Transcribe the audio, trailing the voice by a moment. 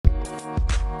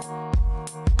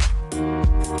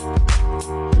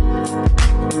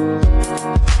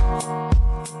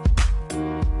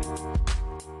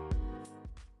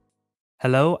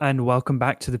Hello and welcome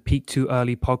back to the Peak Too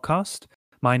Early podcast.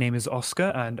 My name is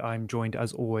Oscar and I'm joined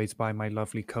as always by my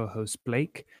lovely co-host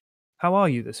Blake. How are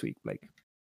you this week, Blake?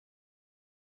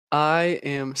 I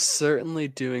am certainly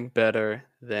doing better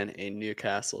than a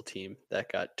Newcastle team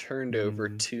that got turned over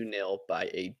Mm, 2-0 by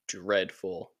a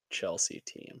dreadful Chelsea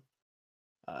team.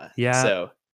 yeah,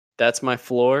 So that's my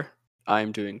floor.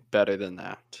 I'm doing better than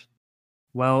that.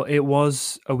 well, it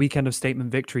was a weekend of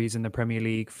statement victories in the Premier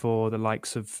League for the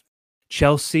likes of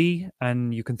Chelsea,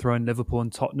 and you can throw in Liverpool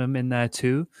and Tottenham in there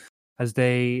too, as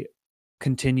they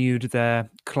continued their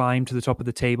climb to the top of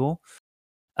the table.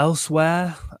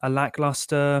 Elsewhere, a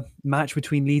lackluster match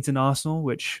between Leeds and Arsenal,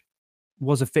 which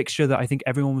was a fixture that I think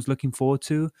everyone was looking forward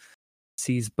to,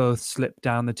 sees both slip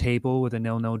down the table with a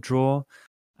 0-0 draw.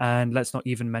 And let's not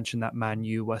even mention that Man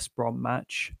U West Brom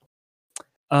match.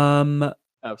 Um,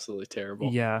 Absolutely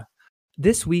terrible. yeah.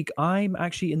 This week I'm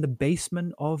actually in the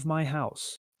basement of my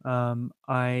house.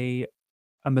 I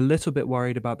am a little bit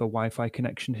worried about the Wi-Fi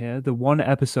connection here. The one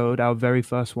episode, our very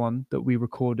first one that we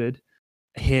recorded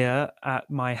here at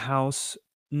my house,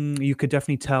 you could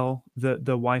definitely tell that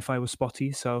the Wi-Fi was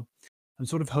spotty. So I'm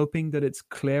sort of hoping that it's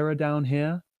clearer down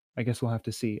here. I guess we'll have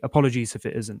to see. Apologies if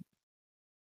it isn't.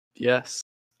 Yes,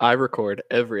 I record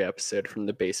every episode from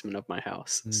the basement of my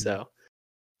house. Mm. So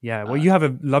Yeah, well, uh, you have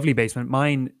a lovely basement.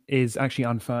 Mine is actually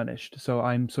unfurnished, so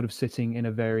I'm sort of sitting in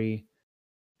a very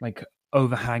like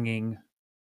overhanging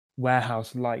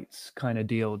warehouse lights kind of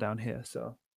deal down here.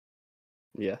 So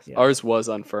yes, yeah, ours was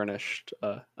unfurnished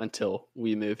until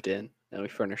we moved in and we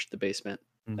furnished the basement,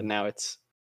 and mm. now it's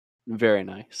very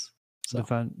nice. So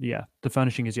The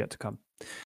furnishing is yet to come.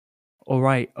 All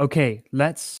right, okay,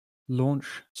 let's launch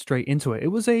straight into it. It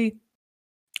was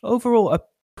overall a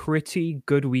pretty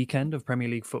good weekend of Premier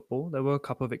League football. There were a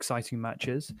couple of exciting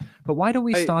matches, but why don't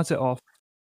we I start it off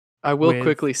I will with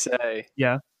quickly say,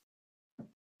 yeah,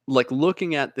 like,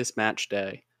 looking at this match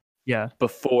day yeah,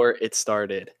 before it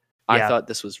started, I yeah, thought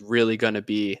this was really gonna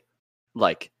be,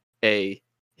 like, a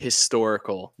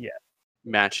historical yeah,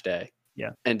 match day,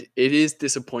 yeah, and it is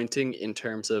disappointing in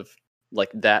terms of,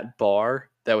 like, that bar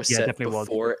that was yeah, it set definitely was.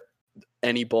 before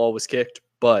any ball was kicked,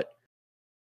 but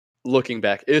looking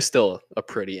back, it was still a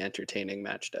pretty entertaining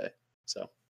match day, so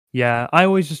Yeah,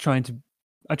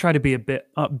 I try to be a bit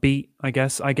upbeat, I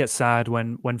guess. I get sad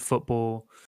when football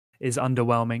is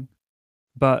underwhelming.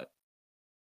 But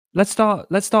let's start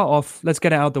off, let's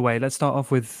get it out of the way. Let's start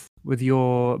off with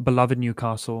your beloved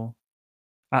Newcastle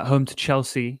at home to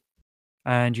Chelsea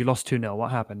and you lost 2-0.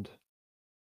 What happened?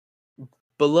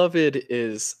 beloved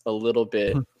is a little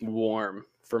bit warm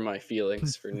for my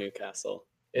feelings for Newcastle.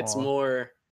 It's Aw.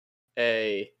 more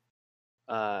a,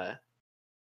 uh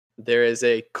there is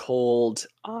a cold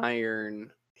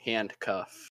iron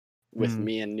handcuff with Mm,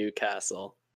 me in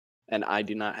Newcastle, and I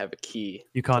do not have a key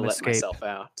you to can't let escape. myself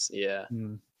out. Yeah.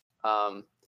 Mm, Um,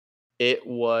 it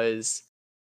was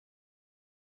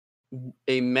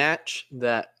a match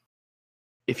that,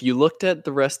 if you looked at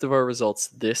the rest of our results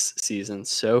this season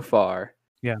so far,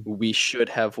 yeah, we should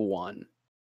have won.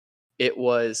 It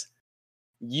was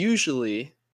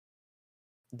usually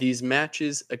these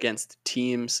matches against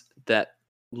teams that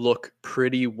look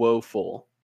pretty woeful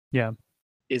yeah.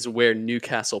 is where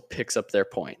Newcastle picks up their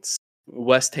points.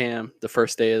 West Ham, the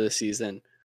first day of the season,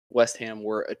 West Ham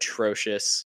were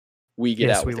atrocious. We get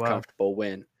Yes, out we with a were. comfortable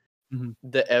win. Mhm.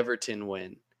 The Everton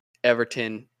win.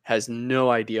 Everton has no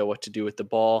idea what to do with the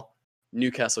ball.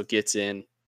 Newcastle gets in,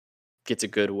 gets a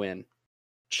good win.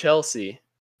 Chelsea,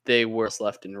 they were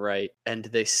left and right, and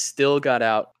they still got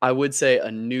out. I would say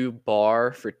a new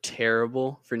bar for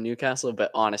terrible for Newcastle,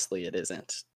 but honestly, it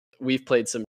isn't. We've played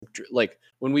some, like,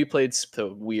 when we played the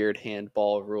weird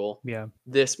handball rule, Yeah.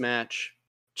 this match,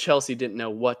 Chelsea didn't know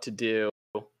what to do.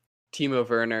 Timo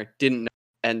Werner didn't know,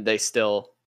 and they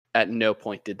still, at no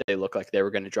point did they look like they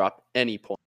were going to drop any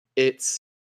point. It's,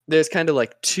 there's kind of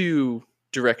like two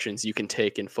directions you can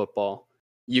take in football.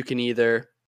 You can either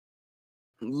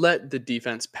let the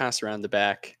defense pass around the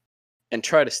back and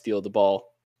try to steal the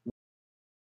ball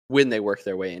when they work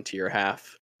their way into your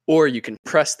half. Or you can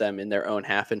press them in their own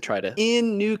half and try to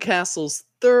in Newcastle's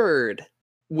third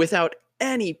without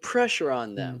any pressure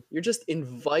on Mm, them. You're just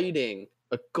inviting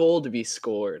a goal to be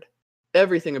scored.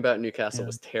 Everything about Newcastle yeah.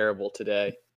 was terrible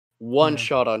today. One Yeah.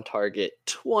 shot on target,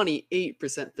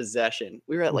 28% possession.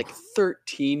 We were at like Oof.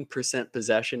 13%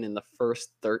 possession in the first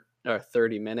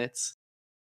 30 minutes.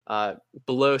 uh,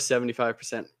 Below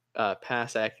 75%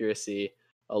 pass accuracy,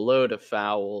 a load of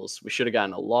fouls. We should have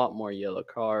gotten a lot more yellow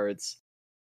cards.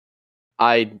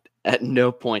 I At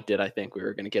no point did I think we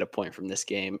were going to get a point from this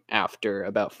game after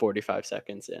about 45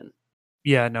 seconds in.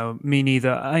 Yeah, no, me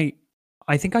neither.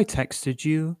 I think I texted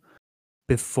you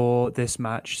before this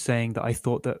match saying that I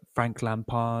thought that Frank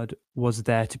Lampard was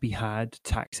there to be had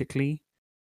tactically.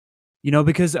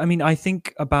 Because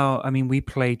we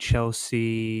played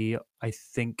Chelsea, I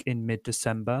think in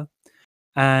mid-December,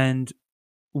 and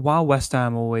while West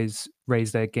Ham always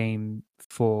raise their game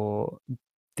for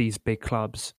these big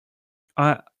clubs,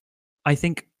 I I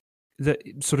think that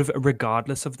sort of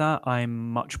regardless of that,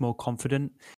 I'm much more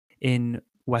confident in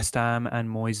West Ham and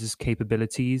Moyes'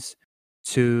 capabilities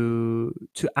to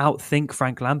outthink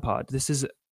Frank Lampard.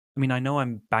 I know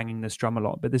I'm banging this drum a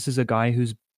lot, but this is a guy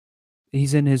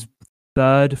he's in his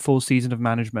third full season of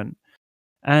management,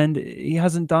 and he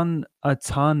hasn't done a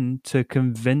ton to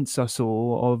convince us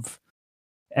all of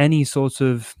any sort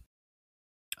of,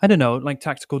 I don't know, like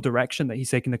tactical direction that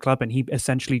he's taking the club, and he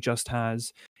essentially just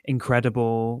has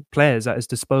incredible players at his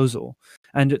disposal.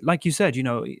 And like you said,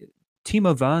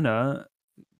 Timo Werner,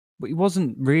 he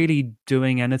wasn't really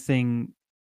doing anything,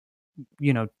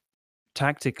 you know,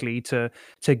 tactically to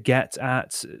get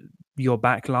at your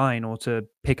back line or to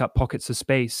pick up pockets of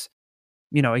space.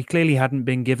 He clearly hadn't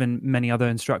been given many other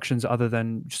instructions other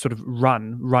than just sort of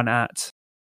run at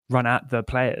the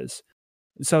players.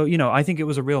 So, I think it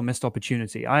was a real missed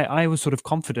opportunity. I was sort of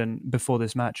confident before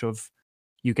this match of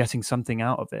you getting something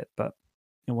out of it, but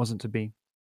it wasn't to be.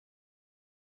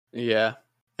 Yeah,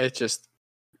 it's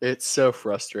so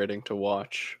frustrating to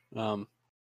watch.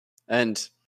 And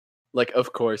like,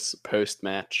 of course, post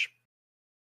match,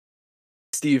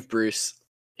 Steve Bruce,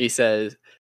 he says,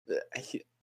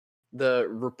 the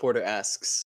reporter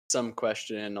asks some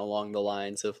question along the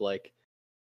lines of like,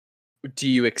 do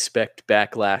you expect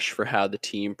backlash for how the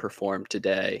team performed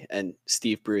today? And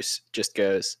Steve Bruce just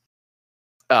goes,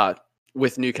 uh,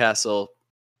 with Newcastle,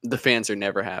 the fans are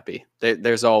never happy.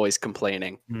 There's always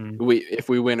complaining. Mm. If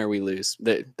we win or we lose,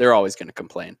 they're always going to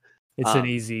complain. It's an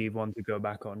easy one to go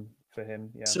back on for him.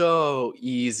 Yeah. So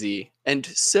easy and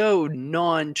so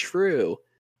non-true.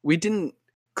 We didn't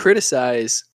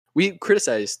criticize. We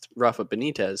criticized Rafa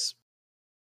Benitez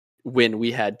when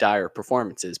we had dire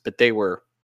performances, but they were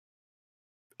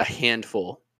a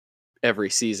handful every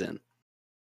season.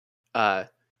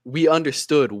 We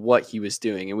understood what he was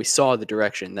doing, and we saw the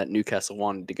direction that Newcastle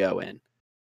wanted to go in.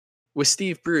 With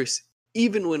Steve Bruce,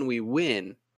 even when we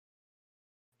win,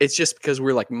 it's just because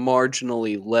we're like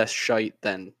marginally less shite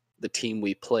than the team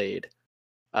we played.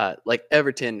 Like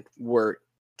Everton were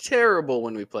terrible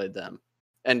when we played them,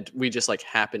 and we just like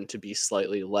happened to be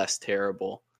slightly less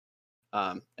terrible.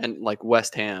 And like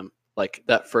West Ham, like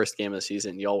that first game of the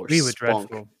season, y'all were We were spunk.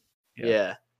 dreadful.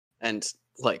 Yeah. And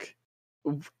like,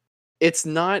 it's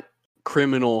not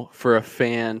criminal for a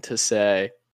fan to say,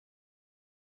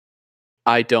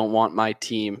 I don't want my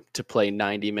team to play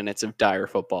 90 minutes of dire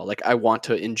football. Like, I want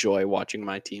to enjoy watching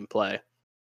my team play.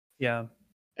 Yeah.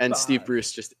 And Steve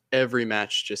Bruce just every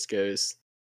match just goes,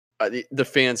 the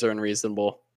fans are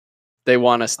unreasonable. They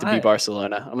want us to be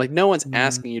Barcelona. I'm like, no one's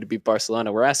asking you to be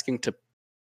Barcelona. We're asking to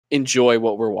enjoy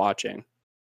what we're watching.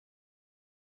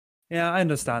 Yeah, I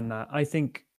understand that.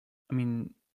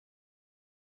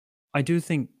 I do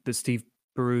think that Steve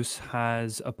Bruce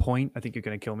has a point. I think you're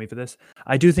going to kill me for this.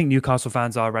 I do think Newcastle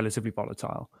fans are relatively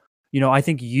volatile. I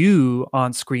think you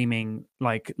aren't screaming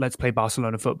like, let's play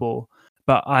Barcelona football.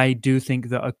 But I do think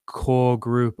that a core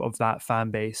group of that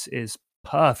fan base is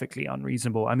perfectly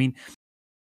unreasonable. I mean,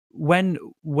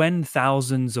 when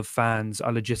thousands of fans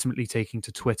are legitimately taking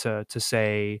to Twitter to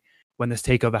say, when this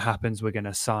takeover happens, we're going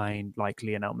to sign like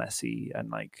Lionel Messi and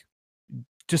like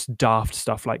just daft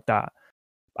stuff like that.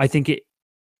 I think it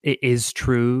is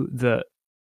true that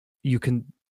you can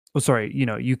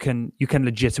you can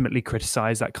legitimately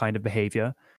criticize that kind of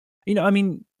behavior.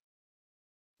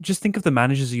 Just think of the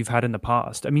managers you've had in the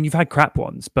past. You've had crap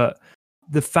ones, but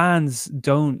the fans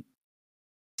don't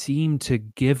seem to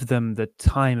give them the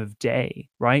time of day,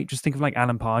 right? Just think of like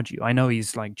Alan Pardew. I know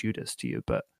he's like Judas to you,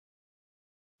 but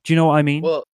do you know what I mean?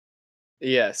 Well,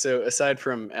 yeah. So aside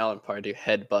from Alan Pardew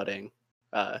headbutting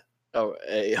a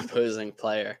opposing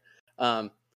player,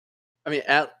 Alan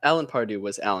Pardew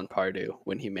was Alan Pardew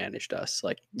when he managed us.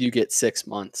 Like, you get 6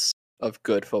 months of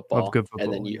good football,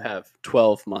 and then you have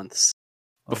 12 months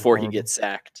before he gets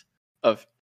sacked of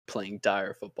playing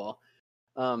dire football.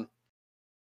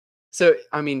 So,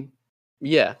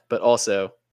 yeah, but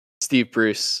also Steve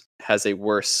Bruce has a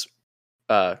worse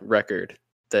record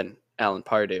than Alan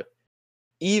Pardew.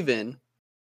 Even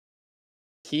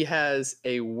he has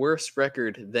a worse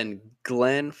record than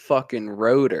Glenn fucking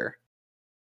Roeder.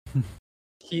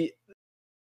 I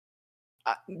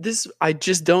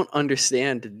just don't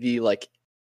understand the like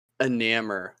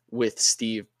enamor with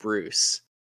Steve Bruce.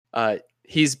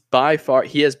 he has by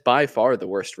far the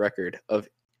worst record of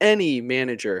any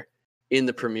manager in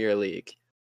the Premier League.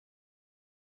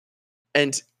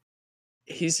 And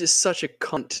he's just such a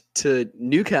cunt to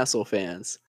Newcastle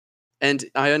fans. And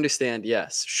I understand,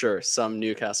 yes, sure, some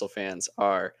Newcastle fans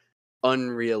are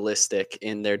unrealistic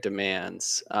in their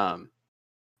demands.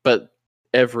 But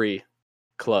every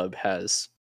club has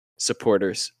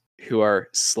supporters who are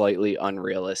slightly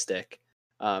unrealistic.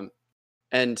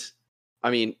 And I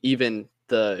mean, even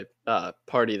the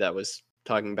party that was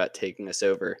talking about taking us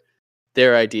over,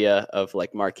 their idea of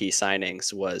like marquee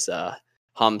signings was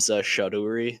Hamza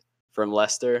Choudhury from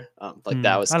Leicester. Like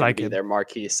that was I going to like be him. their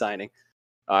marquee signing.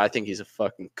 I think he's a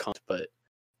fucking cunt, but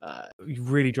You're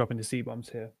really dropping the C bombs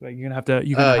here. Like you're gonna have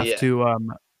yeah. to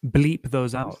bleep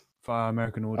those out for our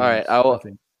American All right, audience. I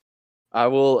think. I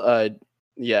will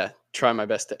yeah, try my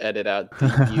best to edit out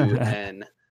the UN,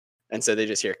 and so they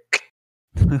just hear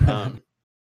um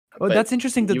Well, but that's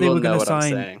interesting that you they will were know going to what I'm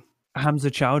sign saying. Hamza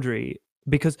Chowdhury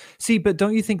because see, but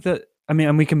don't you think that? I mean,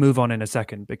 and we can move on in a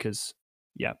second because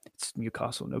yeah, it's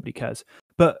Newcastle. Nobody cares.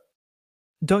 But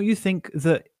don't you think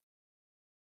that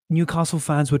Newcastle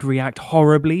fans would react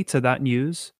horribly to that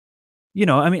news? You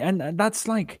know, I mean, and that's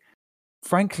like,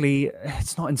 frankly,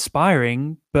 it's not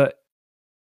inspiring, but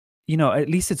you know, at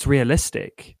least it's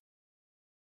realistic.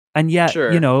 And yet, you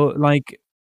Sure. know, like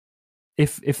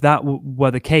if that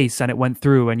were the case and it went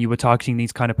through and you were targeting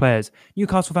these kind of players,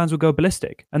 Newcastle fans would go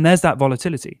ballistic. And there's that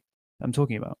volatility I'm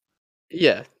talking about.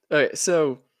 Yeah. Okay,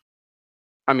 so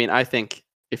I mean, I think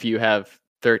if you have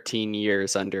 13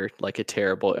 years under like a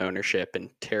terrible ownership and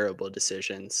terrible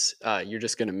decisions, you're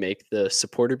just going to make the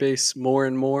supporter base more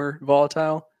and more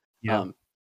volatile. Yeah. Um,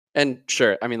 and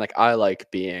sure, I mean, like I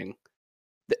like being,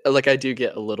 like I do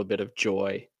get a little bit of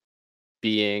joy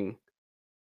being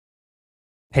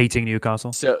Hating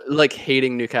Newcastle. so like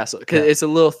hating Newcastle because Yeah. it's a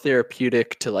little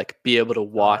therapeutic to like be able to Oh,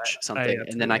 watch I something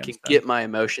and then I absolutely can understand. get my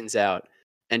emotions out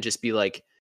and just be like,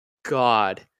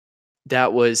 God,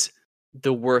 that was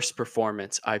the worst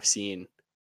performance I've seen.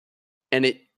 And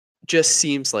it just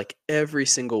seems like every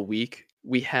single week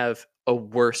we have a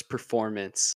worse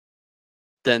performance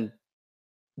than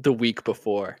the week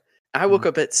before. I woke Mm.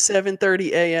 up at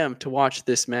 7:30 a.m. to watch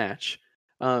this match.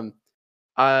 Um,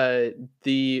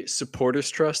 the supporters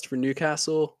trust for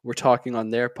Newcastle were talking on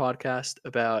their podcast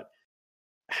about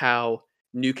how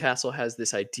Newcastle has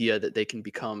this idea that they can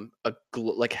become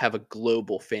like have a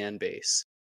global fan base.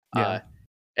 Yeah.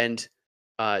 And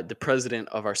the president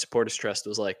of our supporters trust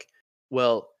was like,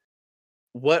 well,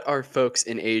 what are folks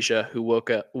in Asia who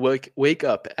wake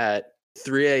up at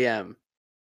 3 a.m.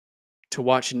 to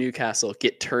watch Newcastle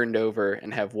get turned over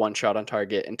and have one shot on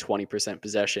target and 20%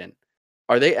 possession?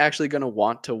 Are they actually going to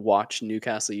want to watch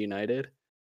Newcastle United?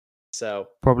 So,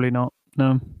 Probably not.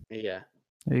 No. yeah.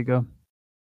 There you go.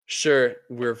 Sure,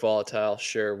 we're volatile.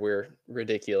 Sure, we're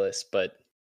ridiculous. But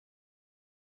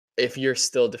if you're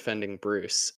still defending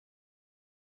Bruce,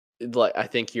 like I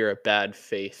think you're a bad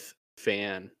faith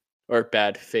fan or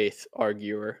bad faith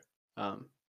arguer um,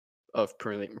 of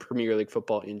Premier League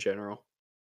football in general.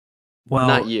 Not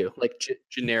Well, you, like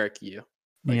generic you.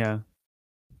 Like yeah.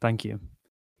 Thank you.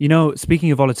 You know,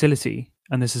 speaking of volatility,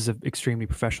 and this is an extremely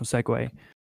professional segue,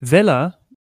 Villa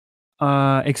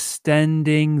are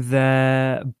extending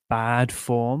their bad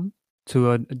form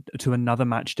to another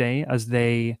match day as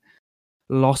they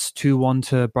lost 2-1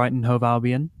 to Brighton Hove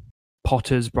Albion,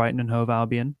 Potter's Brighton and Hove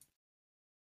Albion.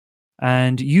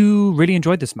 And you really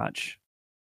enjoyed this match.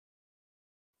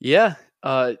 yeah,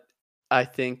 I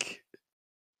think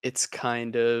it's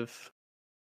kind of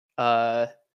uh,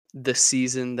 the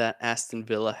season that Aston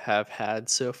Villa have had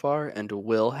so far and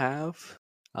will have.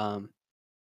 Um,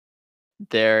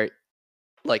 they're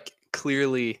like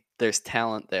clearly there's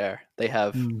talent there. They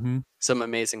have Mm-hmm. some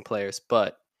amazing players,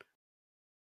 but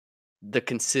the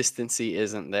consistency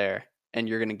isn't there. And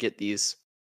you're going to get these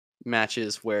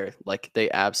matches where like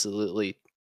they absolutely,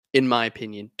 in my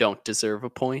opinion, don't deserve a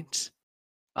point.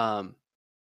 Um,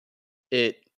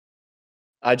 it,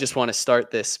 I just want to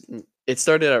start this. It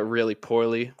started out really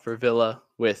poorly for Villa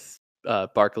with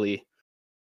Barkley,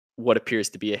 what appears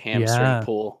to be a hamstring Yeah.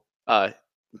 pull,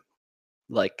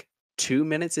 like 2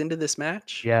 minutes into this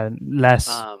match. Yeah. Less.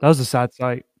 Um, That was a sad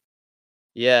sight.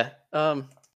 yeah.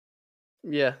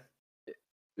 Yeah.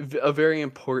 A very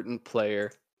important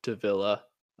player to Villa.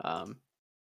 Um,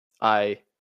 I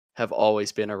have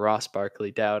always been a Ross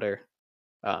Barkley doubter.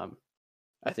 Um,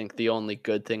 I think the only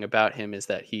good thing about him is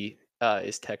that he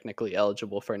is technically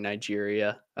eligible for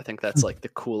Nigeria. I think that's like the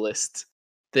coolest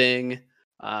thing.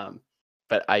 Um,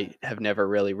 but I have never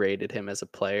really rated him as a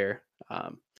player.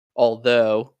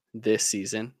 Although this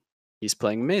season, he's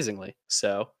playing amazingly.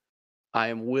 So I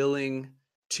am willing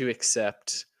to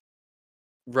accept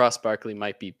Ross Barkley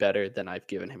might be better than I've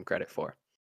given him credit for.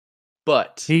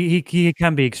 But He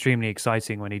can be extremely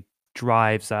exciting when he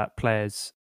drives at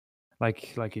players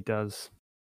like he does.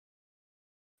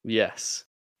 yes,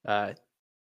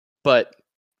 but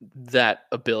that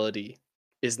ability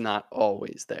is not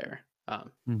always there,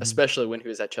 especially when he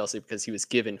was at Chelsea because he was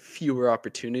given fewer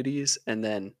opportunities and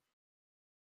then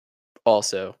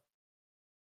also,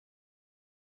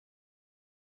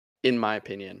 in my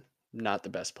opinion, not the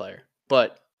best player.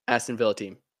 But Aston Villa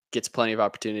team gets plenty of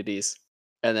opportunities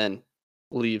and then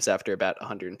leaves after about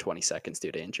 120 seconds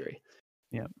due to injury.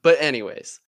 Yeah. But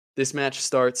anyways, this match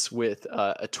starts with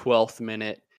a 12th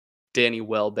minute Danny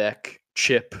Welbeck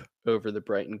chip over the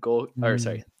Brighton goal, or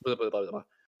sorry,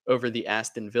 over the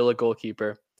Aston Villa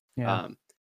goalkeeper. Yeah.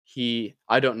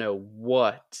 I don't know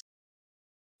what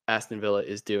Aston Villa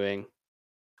is doing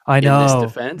I in this know. It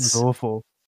was defense. awful.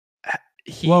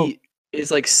 He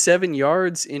is like 7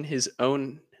 yards in his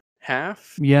own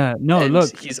half, Yeah. No, and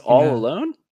look. he's all Yeah.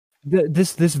 alone.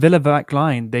 This Villa back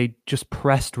line, they just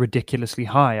pressed ridiculously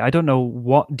high. I don't know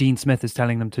what Dean Smith is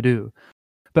telling them to do,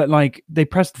 but like they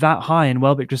pressed that high and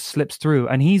Welbeck just slips through,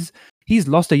 and he's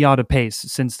lost a yard of pace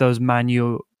since those Man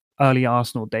U early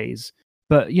Arsenal days.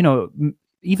 But you know,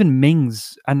 even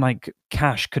Mings and like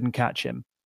Cash couldn't catch him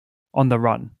on the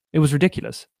run. It was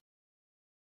ridiculous.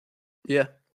 Yeah,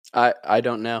 I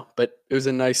don't know, but it was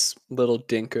a nice little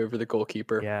dink over the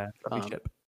goalkeeper. Yeah, lovely chip.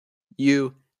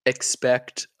 You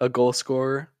expect a goal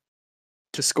scorer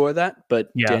to score that, but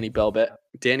Yeah.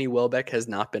 Danny Welbeck has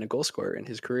not been a goal scorer in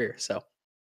his career, so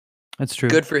That's true.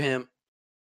 good for him.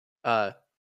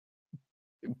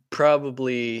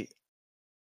 Probably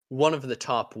one of the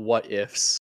top what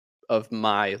ifs of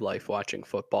my life watching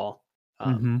football.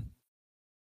 Him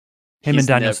he's and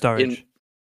Daniel Sturridge.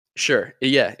 Sure,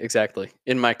 yeah, exactly.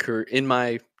 In my career, in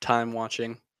my time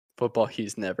watching football,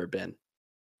 he's never been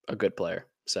a good player.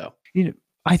 So You know,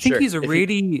 I think Sure, he's a if he-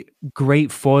 really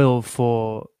great foil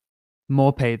for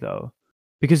Morpay though,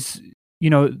 because you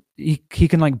know he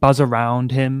can like buzz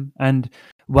around him, and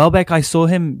Welbeck, I saw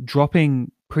him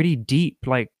dropping pretty deep,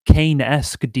 like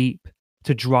Kane-esque deep,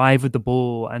 to drive with the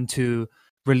ball and to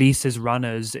release his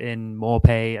runners in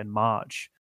Morpay and March.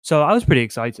 So I was pretty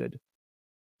excited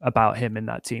about him in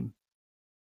that team.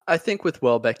 I think with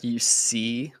Welbeck, you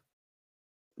see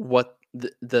what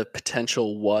the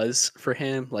potential was for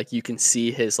him. Like you can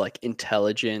see his like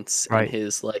intelligence and Right.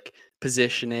 his like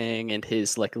positioning and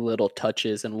his like little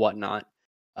touches and whatnot.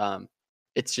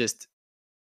 It's just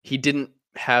he didn't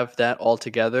have that all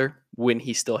together when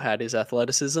he still had his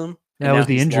athleticism, and That now was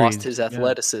the he's injuries. lost his Yeah.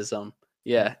 athleticism.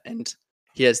 Yeah, and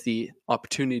he has the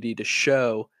opportunity to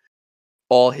show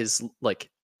all his like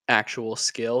actual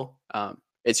skill.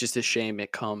 It's just a shame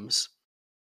it comes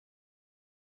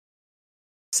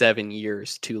 7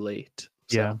 years too late.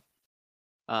 Yeah.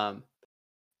 So,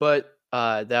 but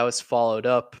that was followed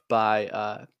up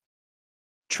by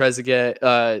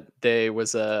Trezeguet. There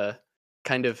was a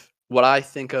kind of what I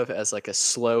think of as like a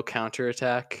slow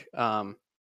counterattack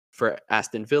for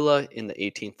Aston Villa in the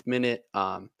 18th minute,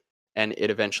 and it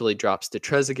eventually drops to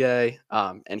Trezeguet,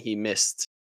 and he missed.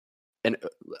 And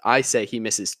I say he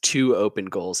misses 2 open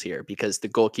goals here because the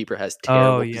goalkeeper has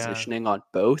terrible positioning on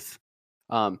both.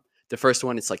 The first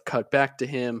one, it's like cut back to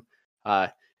him.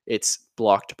 It's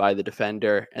blocked by the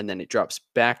defender, and then it drops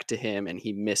back to him, and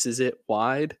he misses it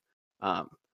wide,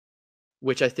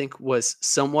 which I think was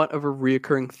somewhat of a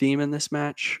reoccurring theme in this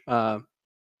match.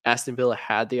 Aston Villa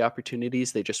had the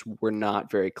opportunities; they just were not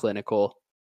very clinical.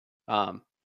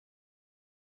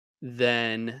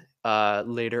 Then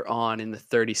later on in the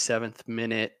 37th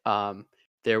minute,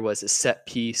 there was a set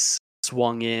piece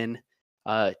swung in.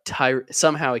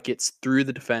 Somehow it gets through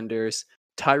the defenders.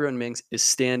 Tyrone Mings is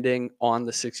standing on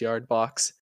the 6-yard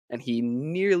box, and he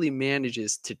nearly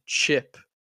manages to chip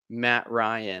Matt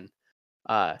Ryan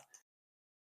from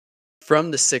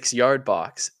the 6-yard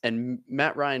box. And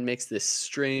Matt Ryan makes this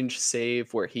strange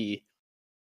save where he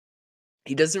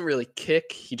doesn't really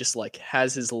kick. He just like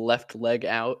has his left leg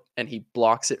out and he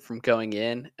blocks it from going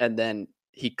in, and then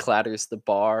he clatters the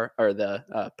bar or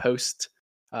the post.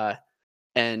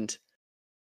 And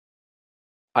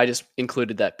I just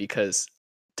included that because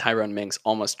Tyrone Mings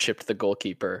almost chipped the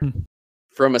goalkeeper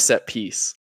from a set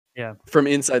piece. Yeah, from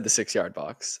inside the 6-yard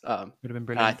box. Would have been And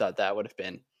brilliant. I thought that would have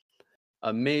been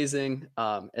amazing.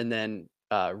 And then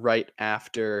right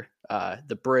after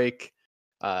the break,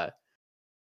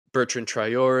 Bertrand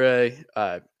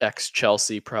Traore,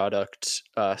 ex-Chelsea product,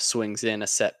 swings in a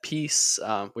set piece,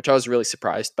 which I was really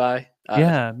surprised by.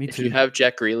 Yeah, me If too. you have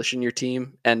Jack Grealish in your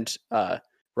team and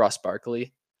Ross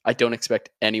Barkley. I don't expect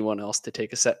anyone else to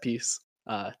take a set piece.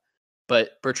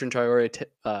 But Bertrand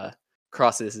Traore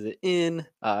crosses it in.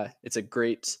 It's a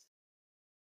great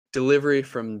delivery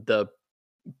from the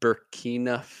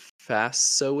Burkina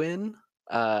Fasoin.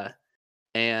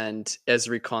 And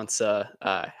Ezri Konsa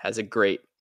has a great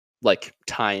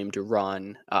timed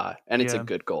run, and it's a Yeah.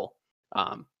 good goal.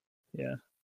 Yeah.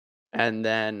 And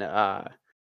then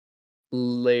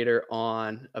later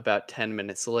on, about 10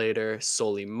 minutes later,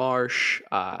 Solly Marsh,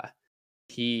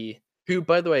 who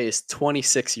by the way is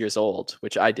 26 years old,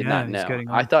 which I did Yeah, not he's know. getting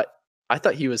I on.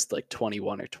 thought he was like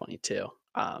 21 or 22.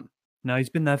 No, he's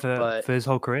been there for But his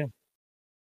whole career.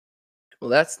 well,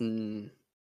 that's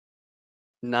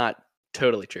not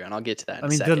totally true, and I'll get to that in I a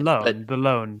mean, second. But the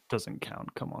loan doesn't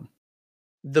count. Come on.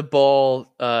 the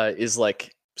ball is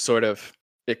sort of,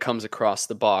 it comes across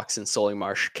the box and Solly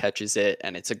Marsh catches it,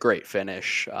 and it's a great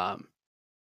finish.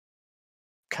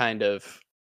 Kind of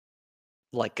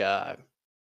like a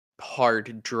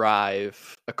hard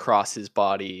drive across his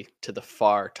body to the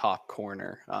far top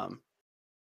corner,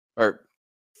 or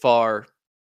far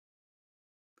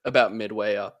about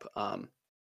midway up.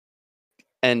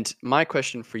 And my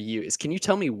question for you is, can you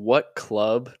tell me what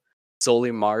club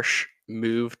Solly Marsh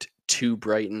moved to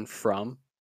Brighton from?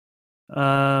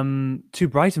 To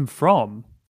Brighton from?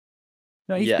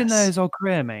 No, he's been there Yes. his whole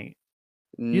career, mate.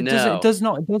 No. It does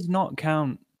not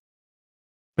count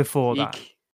before He that.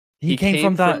 c- He he came came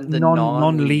from that from the non-league.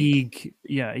 non-league.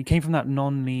 Yeah, he came from that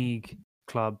non-league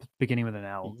club beginning with an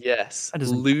L. Yes, That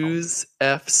doesn't count. Lose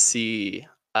FC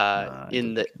It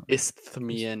in doesn't the count.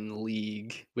 Isthmian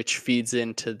League, which feeds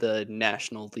into the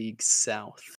National League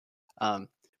South.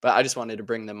 But I just wanted to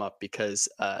bring them up because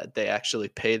they actually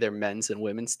pay their men's and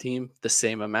women's team the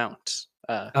same amount,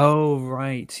 Oh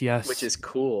right, which yes. is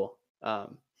cool.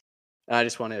 And I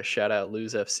just want to shout out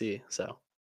Lose FC. So,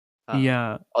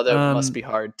 Yeah. although it must be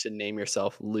hard to name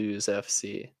yourself Lose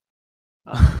FC.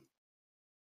 Yeah.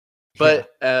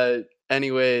 But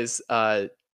anyways,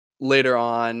 later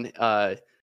on,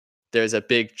 there's a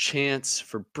big chance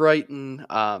for Brighton.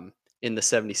 In the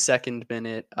 72nd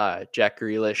minute, Jack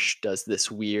Grealish does this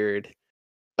weird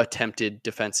attempted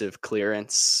defensive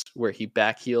clearance where he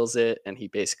backheels it, and he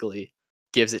basically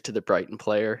gives it to the Brighton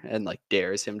player and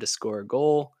dares him to score a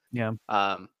goal. Yeah.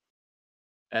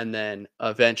 And then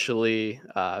eventually,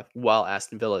 while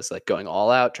Aston Villa is going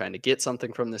all out trying to get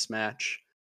something from this match,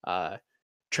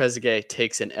 Trezeguet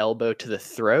takes an elbow to the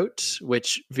throat,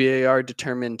 which VAR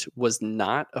determined was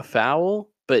not a foul.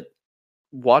 But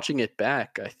watching it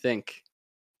back, I think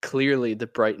clearly the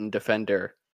Brighton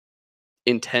defender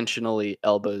intentionally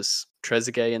elbows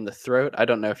Trezeguet in the throat. I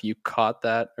don't know if you caught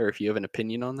that or if you have an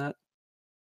opinion on that.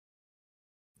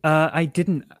 I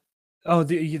didn't. Oh,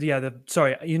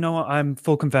 sorry. You know what? I'm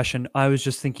full confession. I was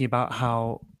just thinking about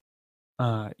how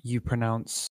you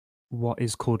pronounce what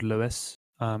is called Lewis.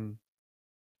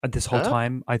 At this whole Huh?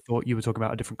 time, I thought you were talking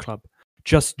about a different club.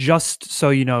 Just so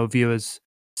you know, viewers,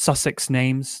 Sussex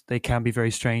names, they can be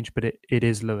very strange, but it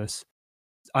is Lewis.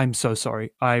 I'm so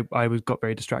sorry. I got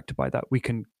very distracted by that. We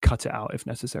can cut it out if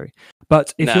necessary.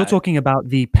 But if you're Nah, talking about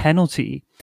the penalty,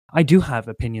 I do have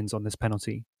opinions on this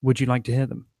penalty. Would you like to hear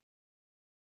them?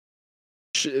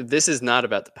 this is not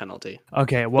about the penalty.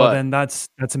 Okay, well But then that's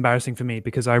embarrassing for me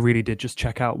because I really did just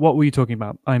check out. What were you talking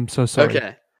about? I'm so sorry.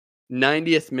 okay,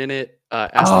 90th minute,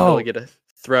 Aston Villa get a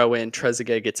throw in.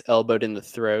 Trezeguet gets elbowed in the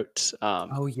throat.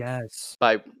 Oh yes.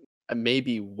 By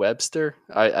maybe Webster.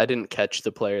 I didn't catch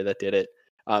the player that did it.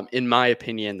 In my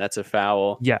opinion, that's a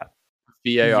foul. Yeah.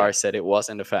 VAR said it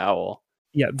wasn't a foul.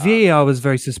 Yeah, VAR was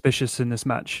very suspicious in this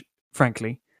match,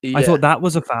 frankly. I thought that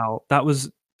was a foul. That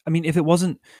was, I mean, if it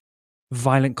wasn't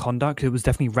violent conduct, it was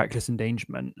definitely reckless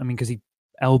endangerment. I mean, because he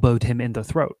elbowed him in the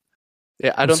throat.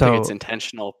 Yeah, I don't think it's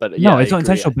intentional, but no, yeah, it's not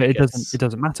intentional, but it it's...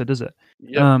 doesn't matter, does it?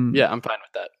 Yep. Yeah, I'm fine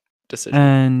with that decision.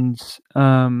 And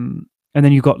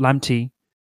then you got Lamptey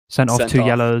sent off 2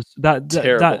 yellows.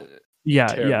 Terrible.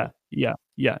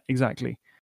 Yeah, exactly.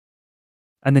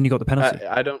 And then you got the penalty.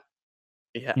 I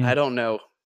don't know.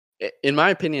 In my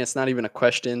opinion, it's not even a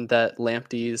question that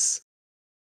Lamptey's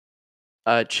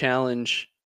challenge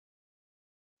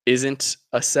isn't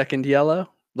a second yellow.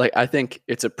 I think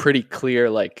it's a pretty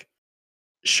clear,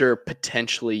 sure,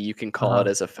 potentially you can call it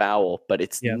as a foul, but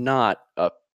it's not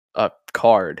a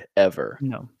card ever.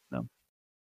 No.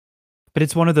 But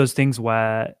it's one of those things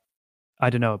where, I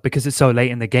don't know, because it's so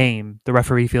late in the game, the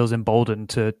referee feels emboldened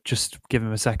to just give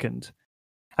him a second.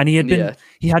 And he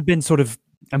had been sort of,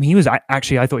 I mean, he was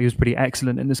actually, I thought he was pretty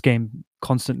excellent in this game,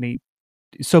 constantly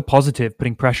so positive,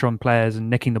 putting pressure on players and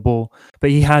nicking the ball.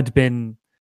 But he had been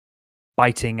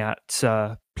biting at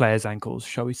players' ankles,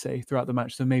 shall we say, throughout the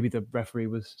match. So maybe the referee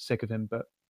was sick of him, but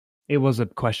it was a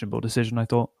questionable decision, I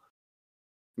thought.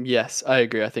 Yes, I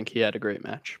agree. I think he had a great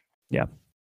match. Yeah.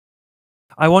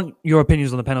 I want your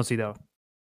opinions on the penalty, though,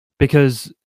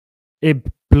 because it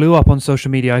blew up on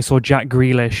social media. I saw Jack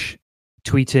Grealish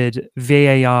tweeted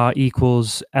VAR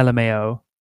equals LMAO,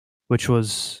 which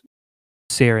was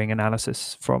searing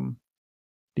analysis from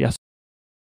the Aston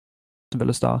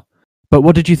Villa Star. But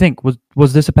what did you think?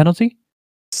 Was this a penalty?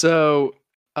 So,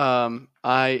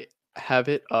 I have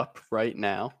it up right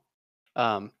now.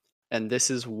 And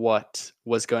this is what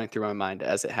was going through my mind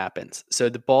as it happens. So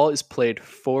the ball is played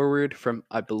forward from,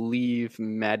 I believe,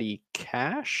 Matty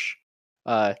Cash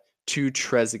to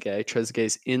Trezeguet.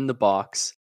 Trezeguet's in the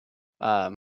box.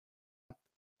 Um,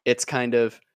 it's kind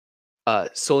of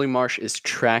Solly Marsh is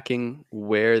tracking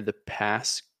where the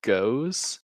pass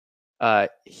goes.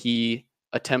 He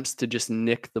attempts to just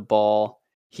nick the ball.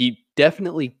 He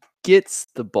definitely gets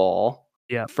the ball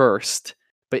first,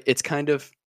 but it's kind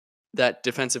of that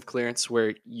defensive clearance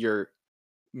where you're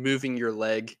moving your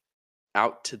leg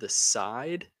out to the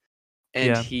side.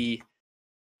 And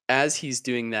as he's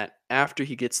doing that, after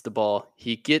he gets the ball,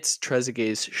 he gets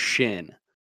Trezeguet's shin.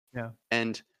 Yeah.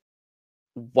 And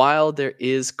while there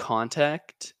is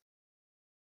contact,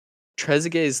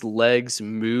 Trezeguet's legs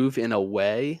move in a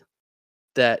way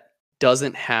that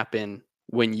doesn't happen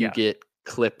when you get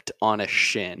clipped on a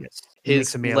shin.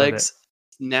 Yes. His legs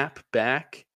snap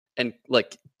back and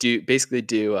do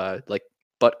like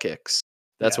butt kicks.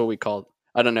 That's what we call.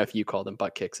 I don't know if you call them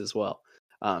butt kicks as well.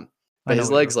 But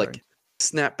his legs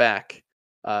snap back,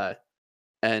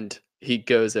 and he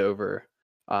goes over.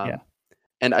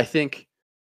 And I think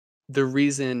the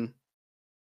reason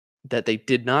that they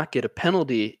did not get a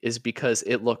penalty is because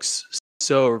it looks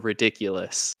so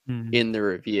ridiculous in the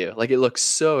review. Like, it looks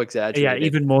so exaggerated. Yeah,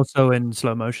 even more so in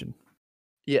slow motion.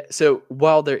 Yeah. So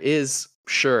while there is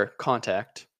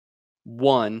contact,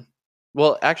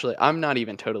 well, actually, I'm not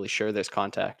even totally sure there's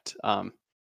contact.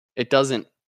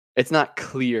 It's not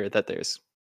clear that there's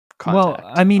contact.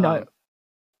 Well, I mean,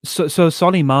 so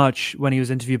Solly March, when he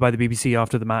was interviewed by the BBC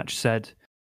after the match, said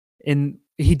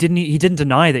he didn't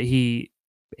deny that he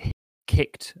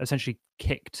essentially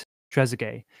kicked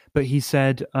Trezeguet, but he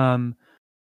said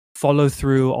follow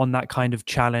through on that kind of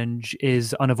challenge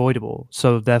is unavoidable,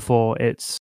 so therefore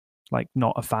it's like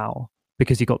not a foul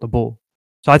because he got the ball.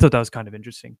 So I thought that was kind of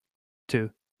interesting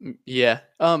too. Yeah.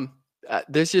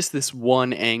 There's just this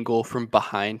one angle from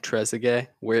behind Trezeguet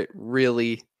where it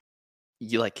really,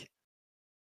 you like.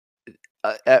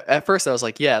 At first, I was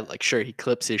like, yeah, like sure, he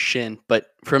clips his shin,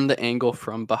 but from the angle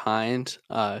from behind,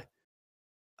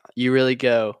 you really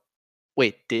go,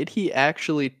 wait, did he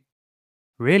actually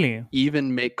really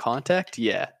even make contact?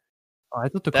 Yeah. I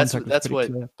thought the contact was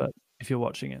pretty clear, but if you're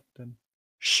watching it, then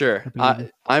sure.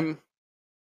 I'm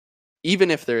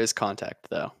even if there is contact,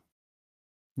 though.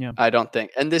 Yeah. I don't think,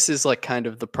 and this is like kind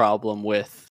of the problem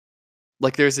with,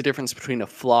 like, there's a difference between a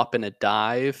flop and a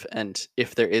dive, and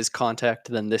if there is contact,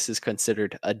 then this is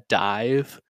considered a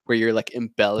dive where you're like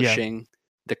embellishing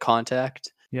the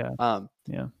contact. Yeah.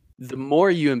 The more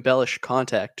you embellish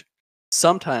contact,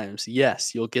 sometimes,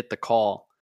 yes, you'll get the call.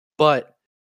 But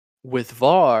with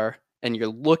VAR, and you're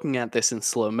looking at this in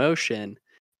slow motion,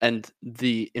 and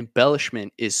the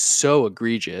embellishment is so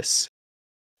egregious,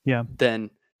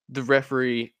 then the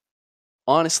referee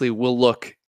honestly will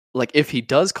look, like, if he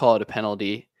does call it a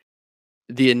penalty,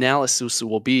 the analysis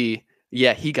will be,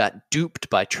 yeah, he got duped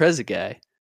by Trezeguet.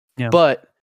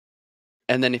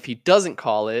 And then if he doesn't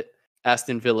call it,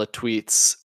 Aston Villa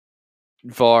tweets,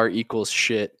 VAR equals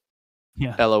shit.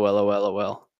 Yeah.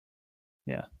 LOL.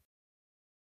 Yeah.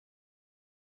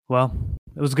 Well,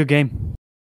 it was a good game.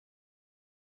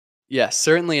 Yeah,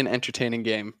 certainly an entertaining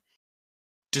game.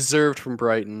 Deserved from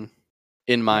Brighton,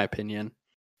 in my opinion.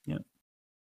 Yeah.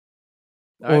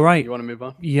 All right. You want to move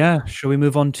on? Yeah. Shall we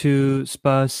move on to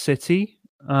Spurs City?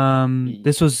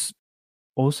 This was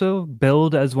also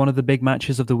billed as one of the big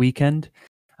matches of the weekend,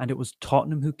 and it was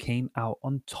Tottenham who came out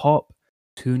on top,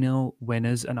 2-0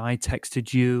 winners. And I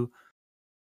texted you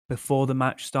before the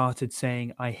match started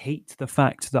saying, I hate the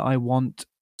fact that I want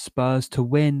Spurs to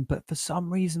win, but for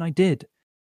some reason I did.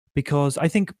 Because I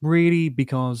think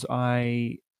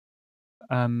I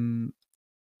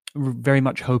very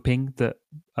much hoping that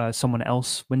someone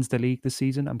else wins the league this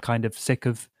season. I'm kind of sick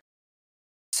of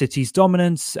City's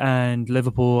dominance, and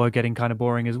Liverpool are getting kind of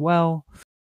boring as well.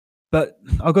 But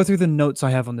I'll go through the notes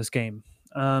I have on this game.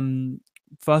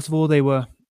 First of all,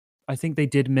 I think they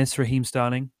did miss Raheem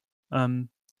Sterling.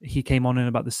 He came on in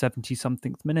about the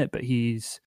 70-something minute, but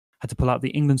he's had to pull out the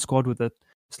England squad with a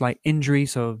slight injury,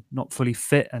 so not fully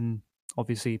fit, and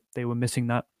Obviously, they were missing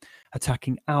that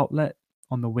attacking outlet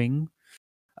on the wing.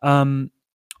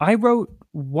 I wrote,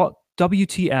 what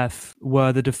WTF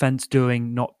were the defense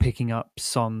doing not picking up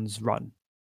Son's run?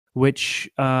 Which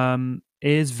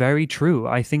is very true.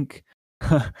 I think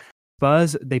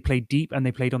Spurs, they played deep and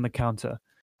they played on the counter.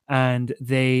 And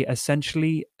they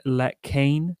essentially let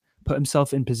Kane put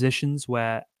himself in positions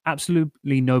where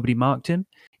absolutely nobody marked him,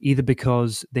 either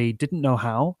because they didn't know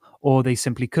how or they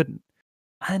simply couldn't.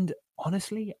 And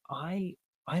honestly, I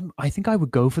think I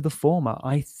would go for the former.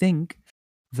 I think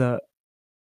that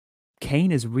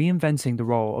Kane is reinventing the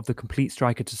role of the complete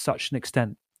striker to such an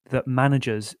extent that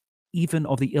managers, even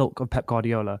of the ilk of Pep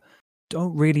Guardiola,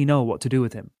 don't really know what to do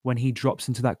with him when he drops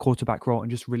into that quarterback role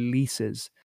and just releases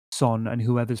Son and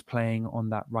whoever's playing on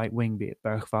that right wing, be it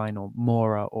Bergwijn or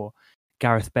Mora or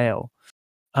Gareth Bale.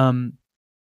 And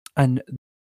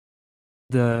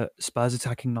the Spurs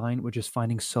attacking line were just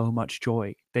finding so much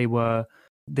joy. They were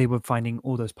finding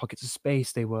all those pockets of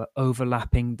space. They were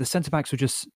overlapping. The centre backs were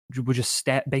just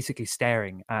basically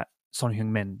staring at Son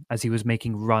Heung-min as he was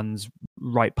making runs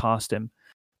right past them.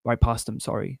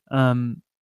 Sorry.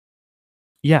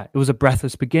 Yeah, it was a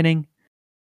breathless beginning.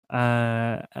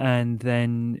 And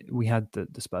then we had the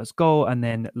Spurs goal, and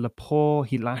then Laporte,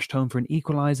 he lashed home for an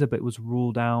equalizer, but it was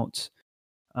ruled out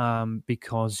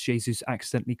because Jesus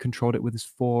accidentally controlled it with his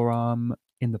forearm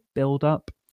in the build-up.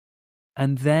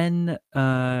 And then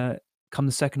come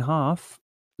the second half,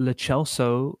 Lo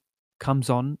Celso comes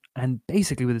on and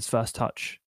basically with his first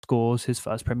touch scores his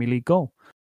first Premier League goal.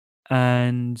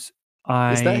 And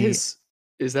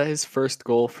is that his first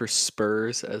goal for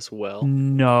Spurs as well?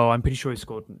 No, I'm pretty sure he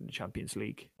scored in the Champions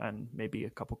League and maybe a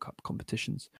couple cup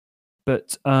competitions.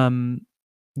 But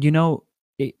you know,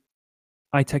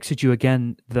 I texted you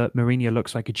again that Mourinho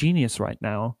looks like a genius right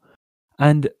now.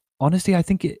 And honestly, I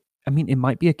think it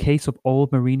might be a case of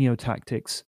old Mourinho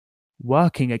tactics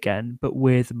working again, but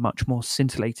with much more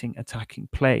scintillating attacking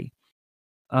play.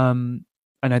 And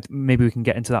maybe we can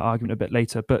get into that argument a bit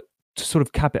later. But to sort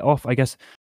of cap it off, I guess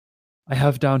I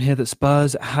have down here that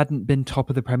Spurs hadn't been top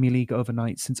of the Premier League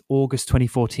overnight since August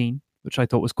 2014, which I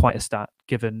thought was quite a stat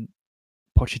given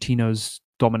Pochettino's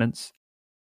dominance.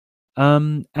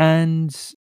 And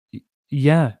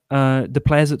yeah, the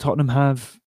players that Tottenham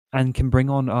have and can bring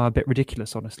on are a bit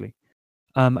ridiculous, honestly.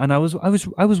 And I was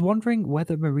wondering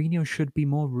whether Mourinho should be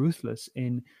more ruthless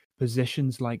in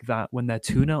positions like that when they're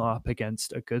 2-0 up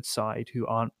against a good side who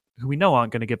we know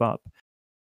aren't going to give up.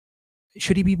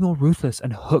 Should he be more ruthless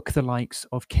and hook the likes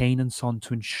of Kane and Son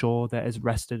to ensure they're as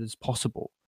rested as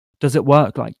possible? Does it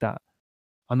work like that?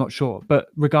 I'm not sure. But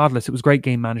regardless, it was great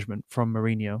game management from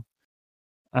Mourinho.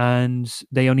 And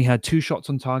they only had 2 shots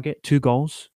on target, 2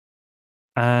 goals,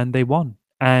 and they won.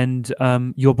 And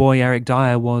your boy Eric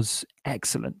Dyer was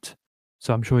excellent.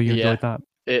 So I'm sure you enjoyed that.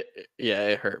 It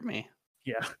hurt me.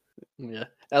 Yeah.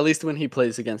 At least when he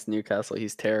plays against Newcastle,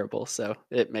 he's terrible, so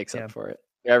it makes up for it.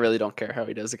 I really don't care how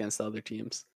he does against other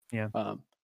teams. Yeah.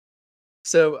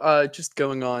 So just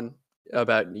going on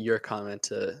about your comment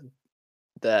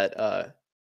that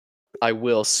I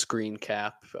will screen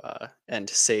cap and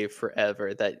save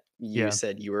forever that you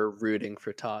said you were rooting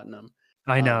for Tottenham.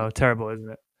 I know, terrible, isn't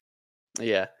it?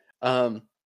 Yeah.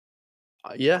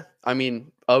 Yeah, I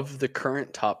mean, of the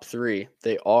current top 3,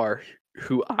 they are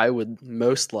who I would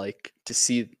most like to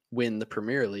see win the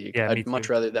Premier League. Yeah, I'd much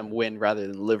rather them win rather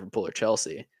than Liverpool or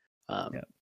Chelsea.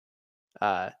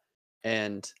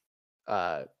 And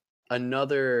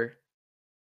another.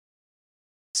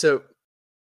 So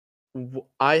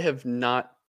I have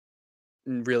not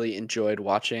really enjoyed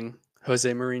watching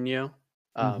Jose Mourinho,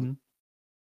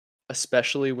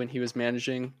 especially when he was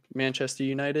managing Manchester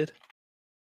United.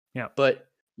 Yeah. But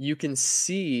you can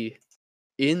see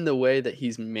in the way that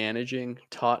he's managing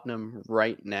Tottenham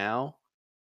right now,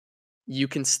 you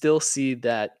can still see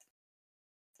that.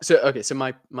 So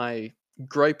my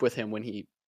gripe with him when he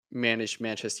managed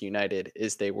Manchester United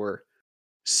is they were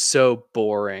so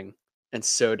boring and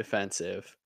so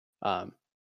defensive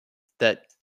that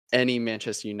any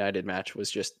Manchester United match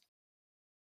was just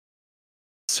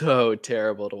so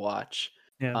terrible to watch.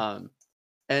 Yeah.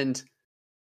 And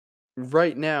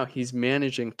right now he's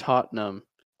managing Tottenham,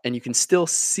 and you can still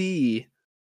see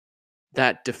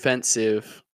that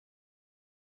defensive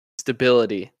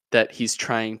stability that he's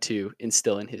trying to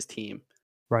instill in his team.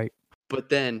 Right. But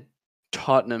then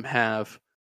Tottenham have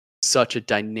such a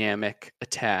dynamic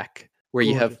attack where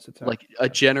you have like a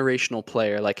generational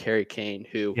player like Harry Kane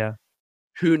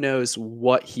who knows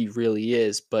what he really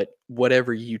is, but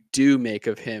whatever you do make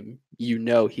of him, you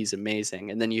know he's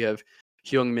amazing. And then you have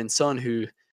Heung-min Son, who,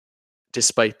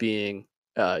 despite being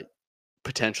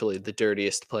potentially the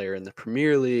dirtiest player in the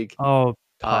Premier League, Oh,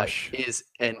 hush. is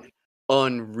an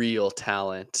unreal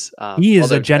talent. He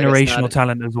is a Although I guess not. generational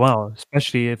talent as well,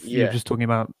 especially if you're Yeah, just talking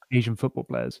about Asian football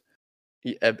players.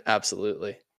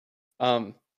 absolutely.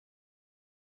 Um,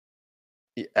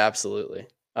 absolutely.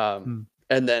 Mm,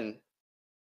 And then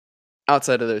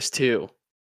outside of those two,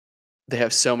 they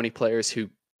have so many players who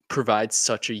provide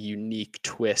such a unique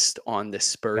twist on this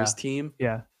Spurs yeah, team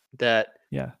yeah, that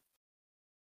yeah.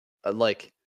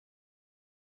 like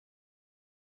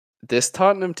this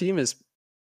Tottenham team is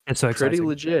It's so pretty exciting.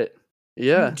 legit. Do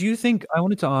Yeah. do you think I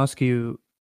wanted to ask you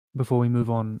before we move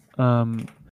on,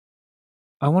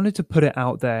 I wanted to put it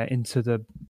out there into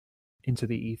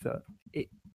the ether. I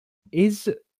is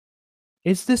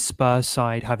is the Spurs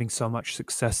side having so much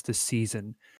success this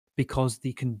season because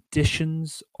the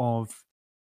conditions of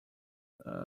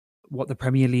uh, what the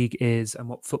Premier League is and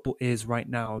what football is right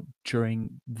now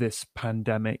during this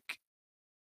pandemic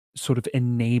sort of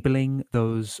enabling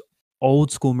those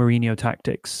old school Mourinho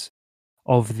tactics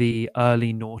of the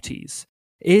early noughties?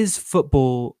 Is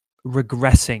football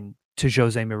regressing to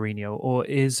Jose Mourinho, or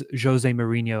is Jose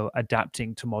Mourinho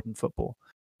adapting to modern football?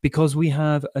 Because we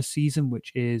have a season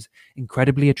which is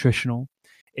incredibly attritional,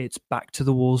 it's back to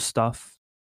the wall stuff,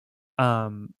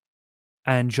 um,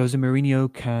 and Jose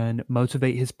Mourinho can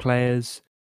motivate his players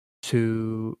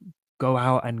to go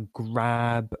out and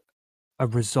grab a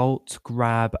result,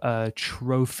 grab a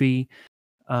trophy,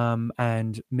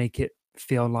 and make it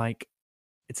feel like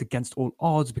it's against all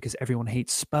odds because everyone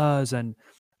hates Spurs and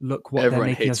look what they're Everyone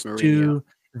making hates us Mourinho. do.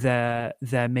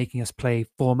 They're making us play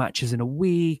 4 matches in a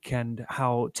week and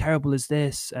how terrible is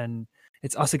this? And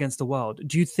it's us against the world.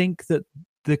 Do you think that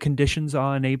the conditions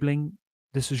are enabling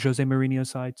this is Jose Mourinho's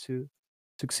side to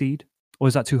succeed? Or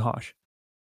is that too harsh?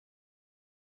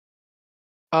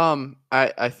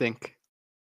 I think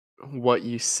what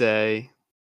you say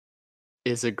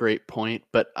is a great point,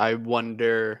 but I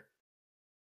wonder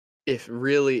if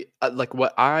really like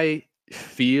what I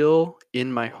feel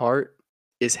in my heart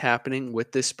is happening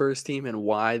with this Spurs team and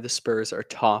why the Spurs are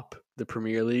top the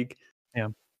Premier League. Yeah.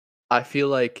 I feel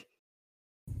like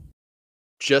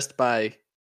just by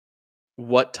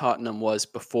what Tottenham was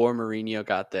before Mourinho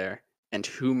got there and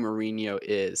who Mourinho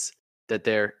is, that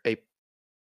they're a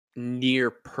near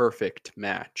perfect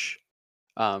match.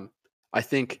 Um, I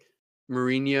think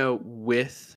Mourinho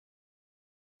with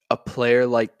a player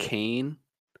like Kane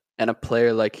and a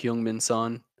player like Heung-min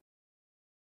Son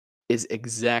is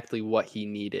exactly what he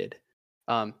needed.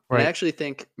 And I Right. actually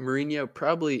think Mourinho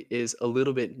probably is a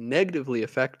little bit negatively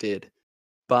affected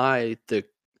by the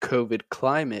COVID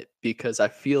climate because I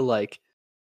feel like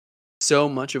so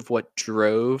much of what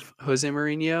drove Jose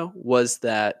Mourinho was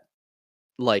that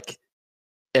like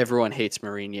everyone hates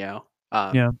Mourinho,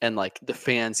 Yeah. and like the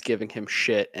fans giving him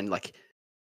shit, and like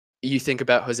you think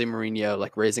about Jose Mourinho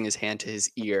like raising his hand to his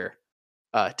ear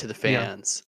to the Yeah.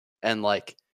 fans and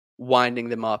like winding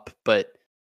them up, but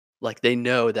like they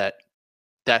know that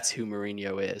that's who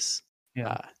Mourinho is, Yeah.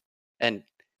 uh, and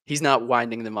he's not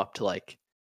winding them up to like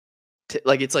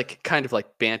it's like kind of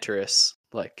like banterous,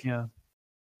 like Yeah.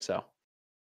 so.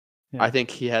 I Yeah. think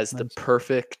he has the Nice.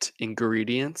 perfect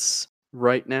ingredients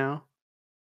right now,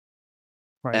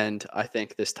 Right. and I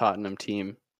think this Tottenham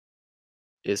team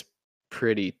is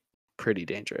pretty pretty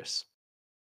dangerous.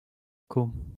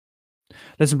 Cool.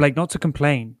 Listen, Blake, not to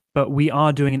complain, but we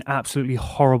are doing an absolutely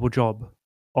horrible job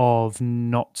of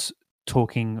not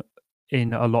talking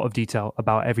in a lot of detail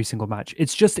about every single match.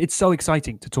 It's so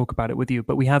exciting to talk about it with you,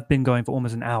 but we have been going for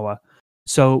almost an hour.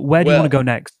 So where do you want to Well,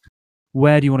 go next?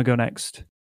 Where do you want to go next?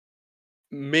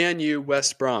 Man U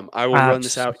West Brom. I will run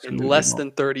this out in Absolutely less not.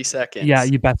 than 30 Yeah,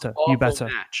 seconds. you better. You Awful better.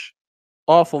 match.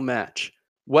 Awful match.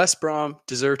 West Brom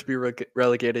deserve to be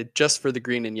relegated just for the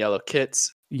green and yellow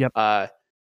kits. Yep. Uh,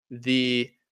 the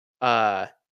uh,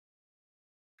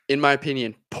 in my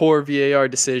opinion, poor VAR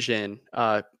decision.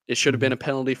 It should have been Mhm. a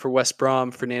penalty for West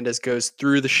Brom. Fernandez goes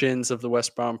through the shins of the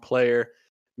West Brom player.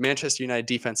 Manchester United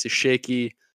defense is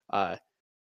shaky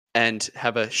and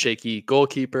have a shaky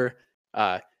goalkeeper.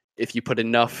 Uh, if you put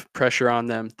enough pressure on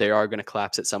them, they are going to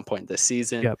collapse at some point this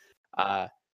season. Yep. Uh,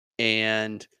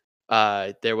 and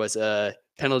there was a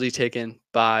penalty taken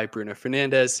by Bruno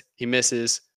Fernandez. He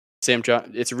misses.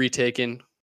 It's retaken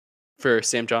for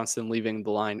Sam Johnston leaving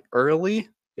the line early,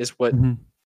 is what Mhm.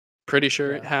 pretty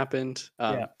sure it Yeah. happened.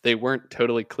 Yeah. They weren't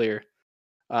totally clear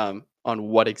on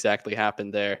what exactly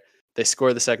happened there. They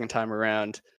score the second time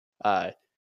around.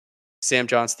 Sam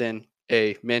Johnston,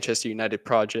 a Manchester United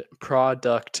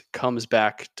product, comes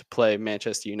back to play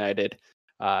Manchester United.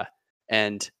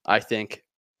 And I think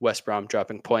West Brom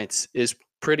dropping points is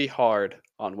pretty hard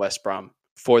on West Brom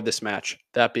for this match.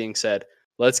 That being said,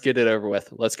 let's get it over with.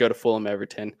 Let's go to Fulham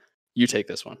Everton. You take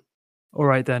this one. All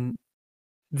right, then.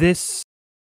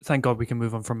 Thank God we can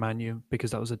move on from Man U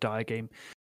because that was a dire game.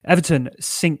 Everton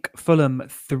sink Fulham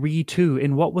 3-2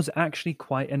 in what was actually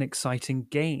quite an exciting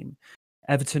game.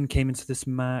 Everton came into this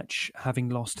match having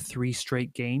lost 3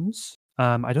 straight games.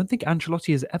 I don't think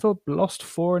Ancelotti has ever lost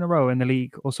 4 in a row in the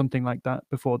league or something like that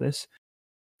before this.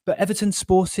 But Everton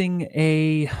sporting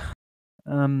a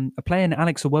player in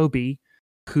Alex Iwobi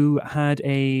who had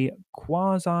a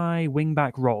quasi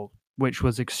wingback role, which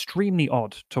was extremely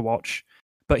odd to watch,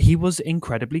 but he was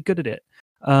incredibly good at it.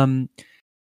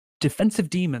 Defensive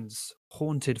demons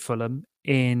haunted Fulham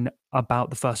in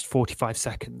about the first 45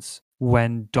 seconds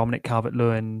when Dominic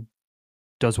Calvert-Lewin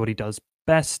does what he does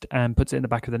best and puts it in the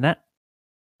back of the net.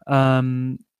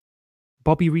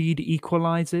 Bobby Reid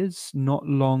equalizes not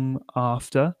long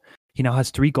after. He now has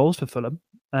 3 goals for Fulham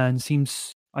and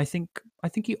seems, I think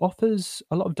he offers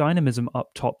a lot of dynamism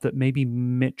up top that maybe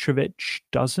Mitrovic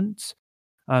doesn't.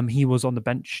 He was on the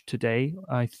bench today.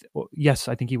 Yes,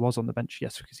 I think he was on the bench.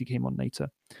 Yes, because he came on later,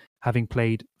 having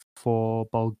played for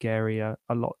Bulgaria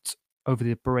a lot over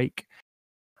the break.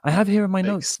 I have here in my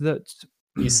notes that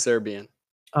he's Serbian.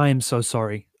 I am so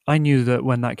sorry. I knew that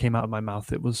when that came out of my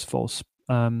mouth, it was false.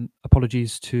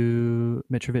 Apologies to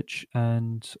Mitrovic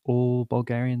and all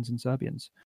Bulgarians and Serbians.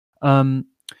 I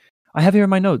have here in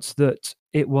my notes that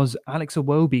it was Alex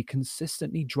Iwobi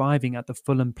consistently driving at the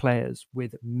Fulham players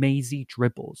with mazy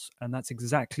dribbles, and that's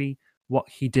exactly what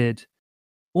he did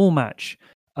all match.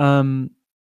 And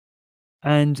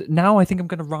now I think I'm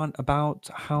going to rant about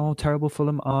how terrible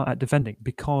Fulham are at defending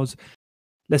because,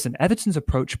 listen, Everton's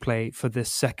approach play for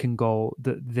this second goal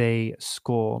that they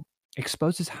score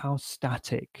exposes how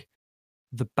static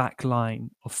the back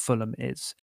line of Fulham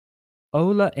is.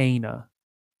 Ola Aina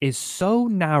is so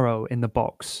narrow in the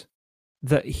box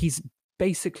that he's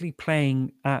basically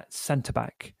playing at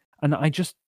centre-back. And I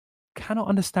just cannot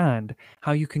understand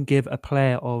how you can give a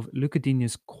player of Luca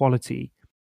Digne's quality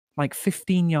like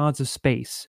 15 yards of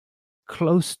space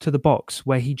close to the box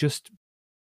where he just,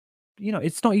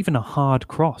 it's not even a hard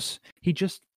cross. He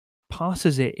just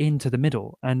passes it into the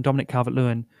middle and Dominic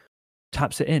Calvert-Lewin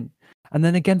taps it in. And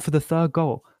then again for the third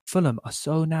goal, Fulham are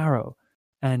so narrow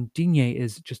and Digne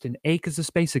is just in acres of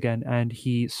space again and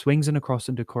he swings in across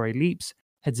and Doucouré leaps,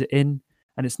 heads it in,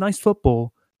 and it's nice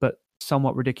football, but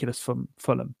somewhat ridiculous from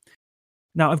Fulham.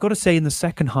 Now, I've got to say in the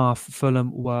second half,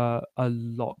 Fulham were a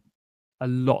lot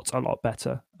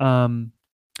better. And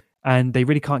they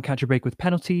really can't catch a break with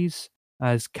penalties,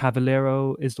 as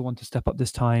Cavallero is the one to step up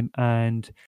this time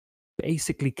and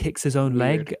basically kicks his own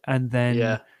leg, and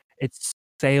then it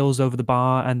sails over the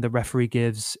bar, and the referee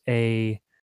gives a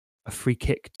free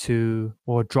kick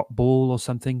or a drop ball or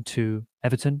something to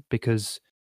Everton because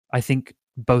I think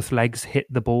both legs hit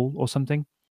the ball or something.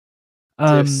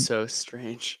 They're so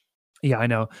strange. Yeah, I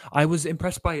know. I was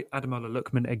impressed by Ademola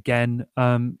Lookman again.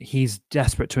 He's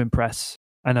desperate to impress,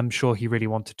 and I'm sure he really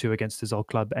wanted to against his old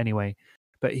club anyway.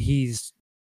 But he's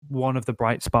one of the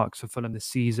bright sparks for Fulham this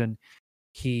season.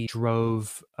 He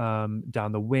drove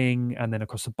down the wing and then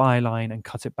across the byline and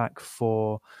cut it back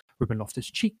for Ruben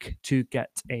Loftus-Cheek to get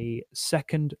a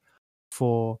second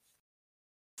for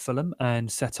Fulham and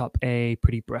set up a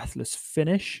pretty breathless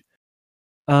finish.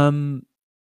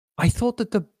 I thought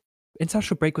that the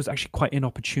international break was actually quite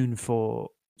inopportune for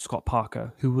Scott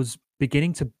Parker, who was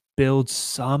beginning to build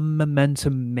some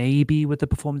momentum maybe with the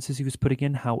performances he was putting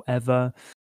in. However,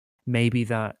 maybe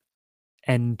that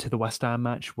end to the West Ham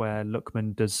match where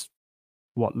Lookman does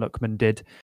what Lookman did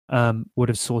would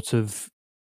have sort of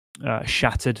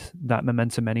shattered that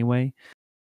momentum anyway.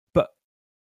 But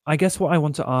I guess what I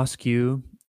want to ask you,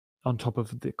 on top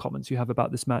of the comments you have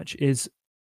about this match, is,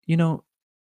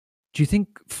 do you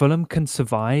think Fulham can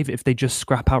survive if they just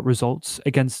scrap out results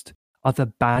against other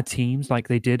bad teams like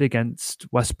they did against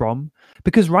West Brom?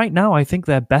 Because right now I think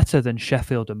they're better than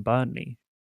Sheffield and Burnley.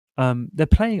 They're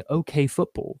playing okay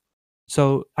football.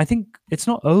 So I think it's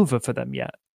not over for them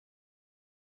yet.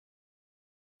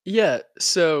 Yeah,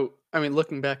 so,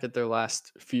 looking back at their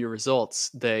last few results,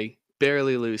 they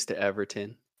barely lose to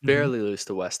Everton, barely lose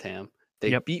to West Ham.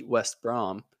 They beat West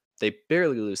Brom. They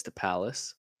barely lose to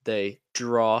Palace. They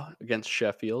draw against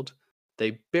Sheffield.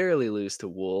 They barely lose to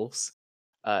Wolves.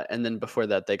 And then before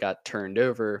that, they got turned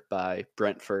over by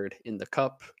Brentford in the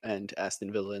Cup and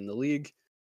Aston Villa in the league.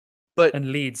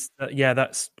 And Leeds,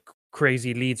 that's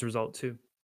crazy Leeds result too.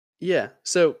 Yeah,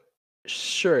 so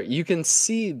sure, you can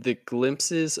see the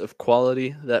glimpses of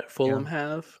quality that Fulham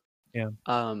have. Yeah.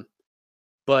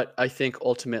 But I think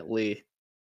ultimately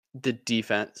the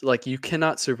defense, you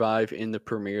cannot survive in the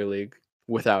Premier League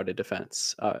without a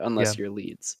defense, Yeah, unless you're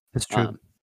Leeds. it's true. Um,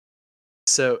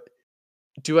 so,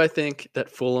 do I think that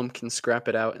Fulham can scrap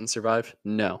it out and survive?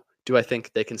 No. Do I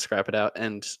think they can scrap it out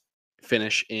and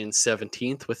finish in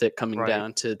 17th with it coming Right.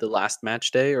 down to the last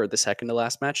match day or the second to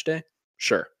last match day?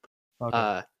 Sure. Okay.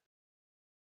 Uh,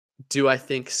 do I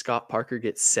think Scott Parker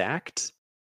gets sacked?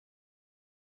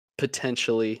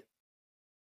 Potentially.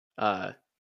 Uh,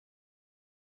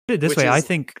 Put it this which way, I is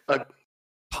think a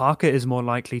Parker is more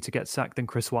likely to get sacked than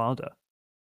Chris Wilder.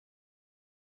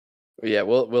 yeah,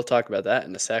 we'll talk about that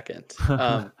in a second.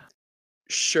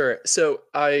 Sure. So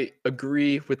I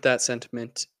agree with that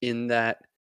sentiment in that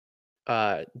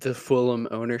the Fulham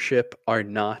ownership are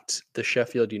not the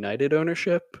Sheffield United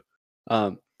ownership.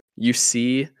 You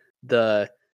see the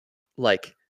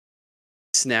like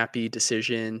snappy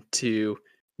decision to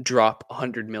drop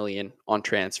 100 million on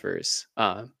transfers,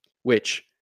 which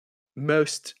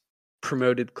most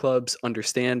promoted clubs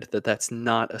understand that that's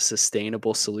not a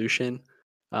sustainable solution.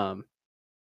 Um,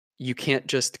 you can't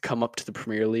just come up to the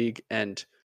Premier League and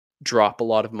drop a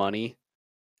lot of money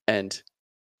and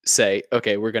say,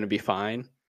 okay, we're going to be fine.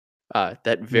 That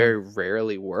Yeah. very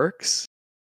rarely works.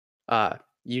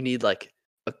 You need like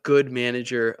a good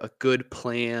manager, a good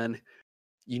plan.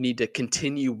 You need to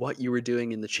continue what you were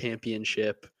doing in the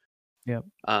championship, Yeah.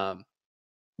 um,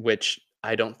 which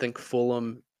I don't think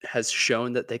Fulham has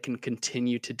shown that they can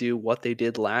continue to do what they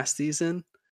did last season.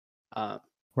 Uh,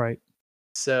 Right.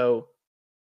 so,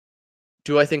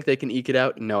 do I think they can eke it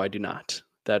out? No, I do not.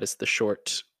 That is the short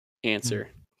Mm, answer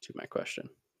to my question,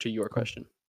 to your cool. question.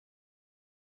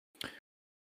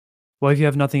 Well, if you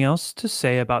have nothing else to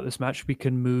say about this match, we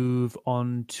can move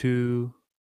on to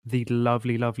the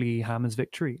lovely, lovely Hammers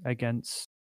victory against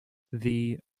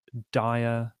the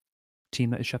dire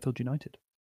team that is Sheffield United.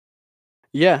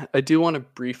 Yeah, I do want to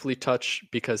briefly touch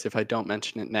because if I don't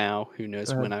mention it now, who Go knows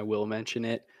ahead. when I will mention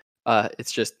it.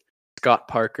 It's just Scott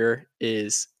Parker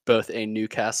is both a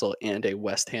Newcastle and a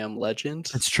West Ham legend.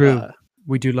 It's true.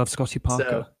 We do love Scotty So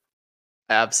Parker.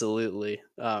 absolutely.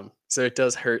 So it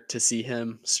does hurt to see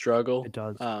him struggle. It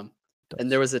does. And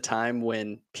there was a time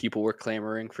when people were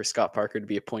clamoring for Scott Parker to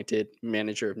be appointed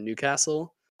manager of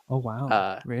Newcastle, Oh, wow.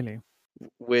 uh, Really?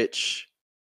 which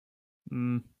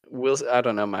Mm, I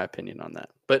don't know my opinion on that.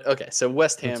 But okay, so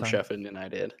West good Ham, time. Sheffield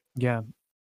United. Yeah.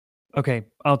 Okay,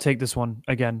 I'll take this one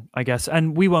again, I guess.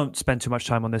 And we won't spend too much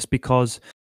time on this because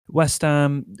West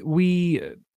Ham,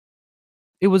 it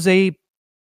was a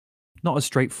not a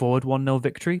straightforward 1-0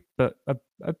 victory, but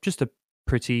just a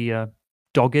pretty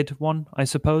dogged one, I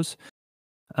suppose.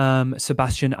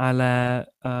 Sebastian Aller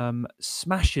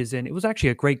smashes in. It was actually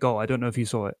a great goal. I don't know if you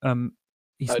saw it.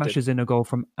 He I did. smashes in a goal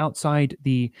from outside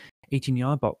the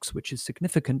 18-yard box, which is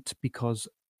significant because,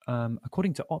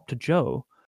 according to Opta Joe,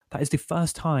 that is the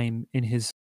first time in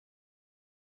his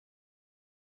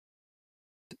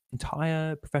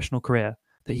entire professional career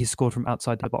that he's scored from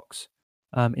outside the box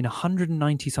in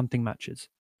 190 something matches,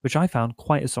 which I found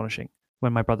quite astonishing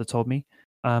when my brother told me.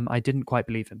 I didn't quite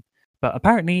believe him, but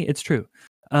apparently it's true.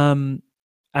 And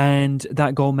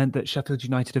that goal meant that Sheffield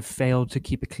United have failed to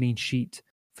keep a clean sheet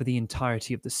for the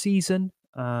entirety of the season.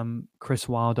 Chris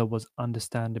Wilder was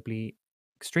understandably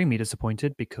extremely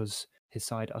disappointed because his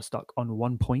side are stuck on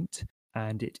 1 point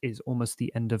and it is almost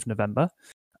the end of November.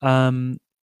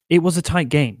 It was a tight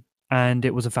game and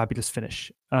it was a fabulous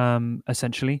finish,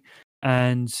 essentially.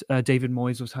 And David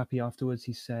Moyes was happy afterwards.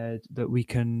 He said that we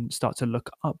can start to look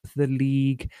up the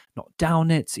league, not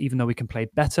down it, even though we can play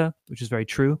better, which is very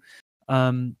true.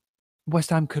 West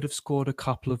Ham could have scored a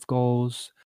couple of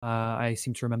goals. I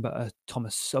seem to remember a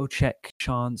Thomas Soucek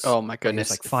chance Oh my where he was goodness.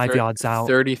 like 5 yards out.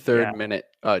 33rd Yeah, minute.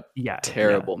 yeah, yeah.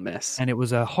 Terrible miss. And it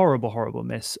was a horrible, horrible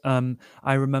miss.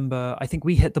 I remember, I think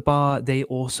we hit the bar. They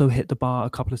also hit the bar a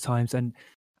couple of times. And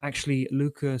actually,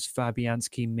 Lucas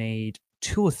Fabianski made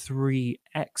 2 or 3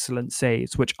 excellent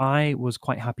saves, which I was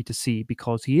quite happy to see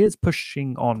because he is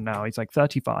pushing on now. He's like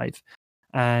 35.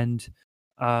 And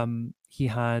he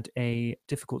had a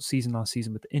difficult season last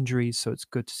season with injuries. So it's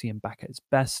good to see him back at his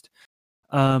best.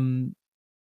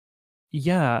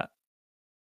 Yeah,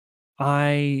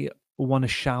 I want to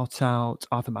shout out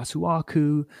Arthur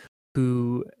Masuaku,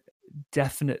 who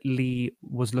definitely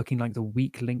was looking like the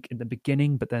weak link in the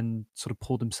beginning, but then sort of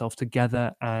pulled himself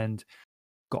together and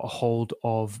got a hold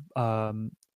of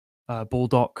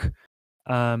Baldock.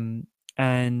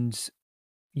 And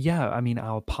yeah, I mean,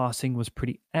 our passing was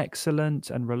pretty excellent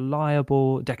and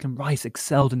reliable. Declan Rice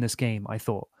excelled in this game, I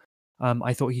thought.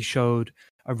 I thought he showed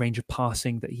a range of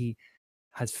passing that he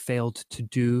has failed to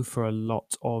do for a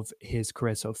lot of his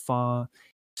career so far.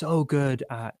 So good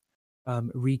at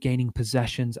regaining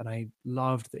possessions, and I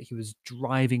loved that he was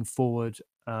driving forward.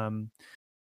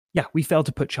 Yeah, we failed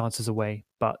to put chances away,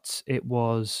 but it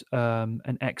was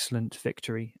an excellent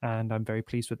victory, and I'm very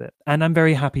pleased with it. And I'm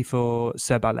very happy for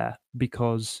Seb Aller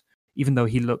because even though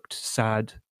he looked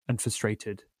sad and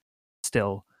frustrated,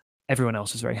 still everyone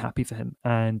else is very happy for him,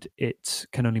 and it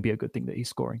can only be a good thing that he's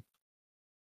scoring.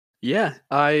 Yeah,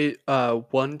 I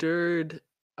wondered,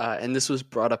 and this was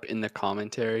brought up in the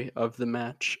commentary of the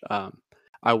match.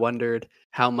 I wondered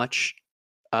how much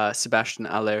Sebastian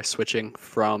Aller switching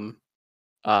from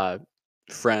uh,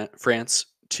 France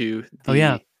to Oh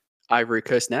yeah, the Ivory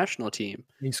Coast national team.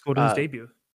 he scored on his Uh, debut.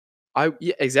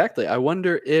 yeah, exactly. I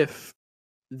wonder if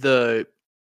the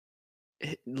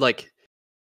like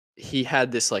he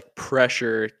had this like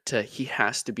pressure to he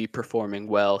has to be performing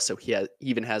well, so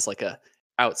even has like a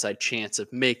outside chance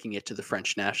of making it to the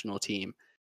French national team.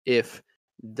 If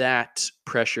that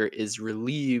pressure is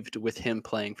relieved with him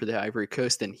playing for the Ivory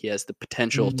Coast, then he has the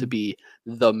potential to Mm, be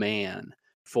the man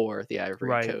for the Ivory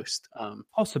right, Coast.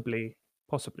 possibly,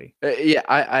 possibly. Yeah,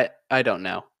 I don't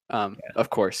know. Yeah, Of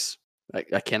course,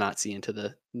 I cannot see into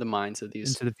the minds of these.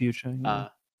 into the future. Yeah. Uh,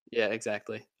 yeah,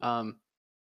 exactly.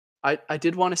 I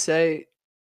did want to say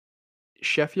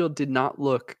Sheffield did not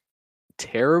look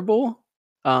terrible.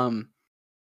 Um,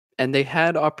 and they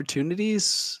had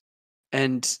opportunities,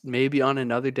 and maybe on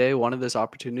another day one of those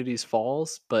opportunities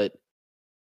falls, but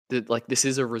like this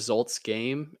is a results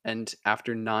game, and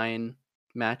after 9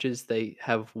 matches they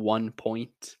have 1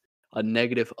 point, a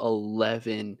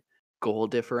 -11 goal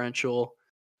differential,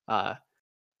 uh,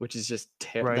 which is just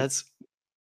Right. that's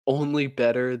only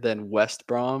better than West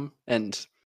Brom. And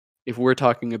if we're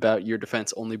talking about your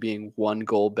defense only being 1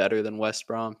 goal better than West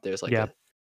Brom, there's like Yeah. a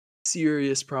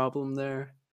serious problem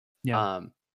there. Yeah.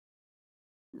 Um,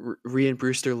 Rian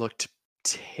Brewster looked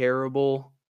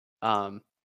terrible. Um,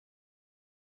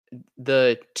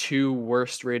 the two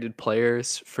worst rated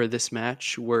players for this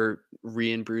match were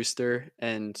Rian Brewster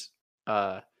and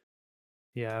uh,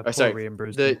 Yeah. or Poor sorry, Rian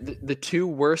Brewster. the two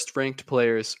worst ranked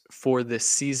players for this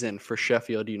season for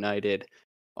Sheffield United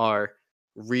are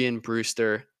Rian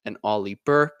Brewster and Ollie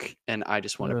Burke. And I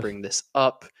just want to Ugh. bring this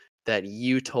up that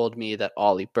you told me that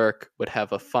Ollie Burke would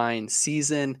have a fine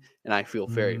season, and I feel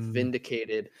very Mm,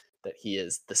 vindicated that he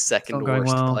is the it's second not going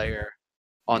worst well. player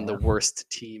on the Yeah. worst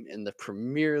team in the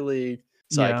Premier League.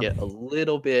 So I Yeah. get a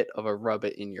little bit of a rub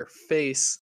it in your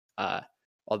face. Uh,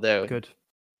 Although Good.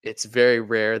 it's very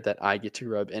rare that I get to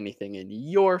rub anything in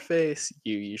your face.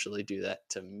 You usually do that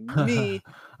to me.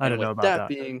 I And don't with know about that that.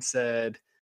 being said,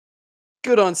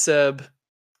 good on Seb.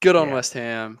 Good on Yeah. West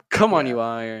Ham. Come on, Yeah. you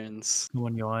Irons. Come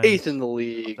on, you Eighth irons. in the Up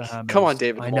league. the Come on, hammers.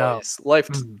 David I know. Moyes.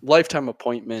 Mm, Lifetime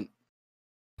appointment.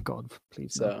 God,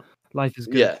 please no. So, Life is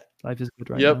good. yeah. Life is good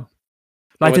right Yep. now.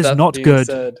 And Life with is that not being good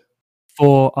said,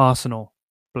 for Arsenal,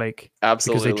 Blake, because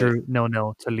they absolutely. drew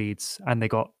 0-0 to Leeds and they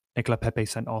got Nicola Pepe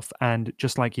sent off. And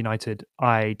just like United,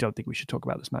 I don't think we should talk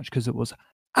about this match because it was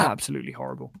absolutely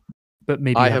horrible. But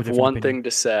maybe I you have a have different one opinion. thing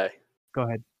to say. Go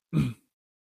ahead.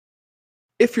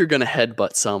 If you're going to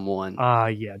headbutt someone,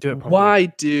 Yeah, do it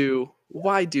properly.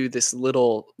 why do this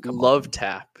little Come on. love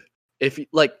tap? If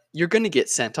like you're gonna get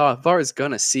sent off, VAR's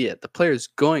gonna see it. The player's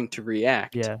going to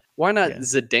react. Yeah, Why not yeah,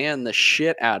 Zidane the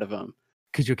shit out of him?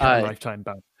 because you'll get a Uh, lifetime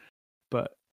ban.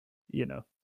 But, you know.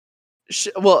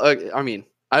 well, I mean,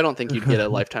 I don't think you'd get a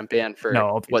lifetime ban for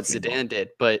No, what obviously not. Zidane did,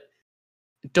 but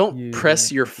don't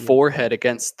press You your you forehead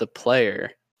against the player.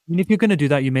 I mean, if you're gonna do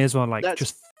that, you may as well, like, That's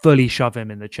just fully shove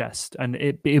him in the chest, and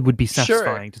it would be sure.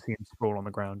 satisfying to see him sprawl on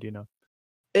the ground, you know?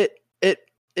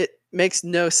 It makes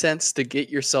no sense to get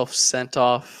yourself sent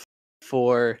off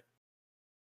for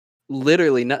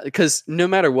literally not, because no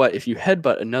matter what, if you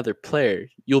headbutt another player,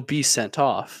 you'll be sent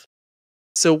off.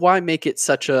 So why make it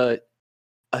such a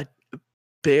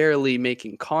barely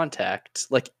making contact?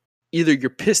 Like either you're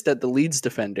pissed at the Leeds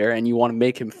defender and you want to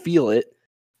make him feel it,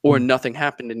 or Mm, nothing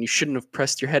happened and you shouldn't have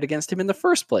pressed your head against him in the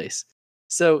first place.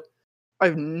 So I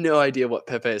have no idea what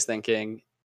Pepe is thinking.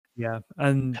 yeah,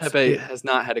 and Pepe it has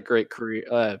not had a great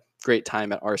career, great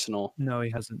time at Arsenal, no, he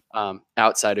hasn't.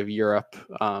 outside of Europe.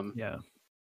 Yeah.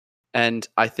 And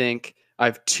I think I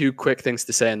have two quick things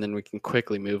to say, and then we can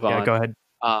quickly move Yeah, on. go ahead.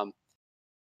 Um,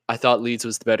 I thought Leeds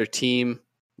was the better team.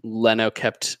 Leno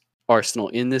kept Arsenal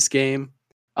in this game,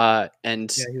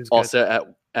 and Yeah, he was good. also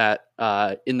at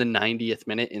in the 90th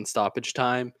minute in stoppage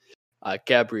time,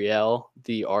 Gabriel,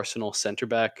 the Arsenal center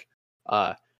back,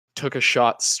 took a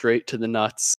shot straight to the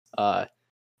nuts,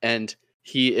 and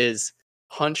he is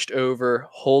hunched over,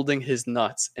 holding his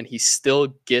nuts, and he still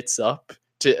gets up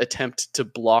to attempt to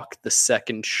block the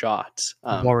second shot.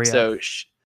 Warrior.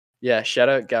 Yeah, shout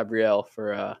out Gabriel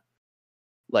for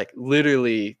like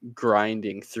literally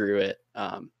grinding through it.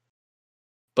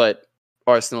 But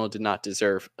Arsenal did not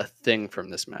deserve a thing from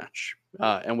this match.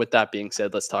 And with that being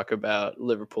said, let's talk about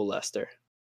Liverpool-Leicester.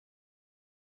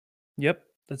 Yep.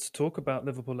 Let's talk about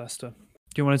Liverpool-Leicester.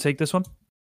 Do you want to take this one?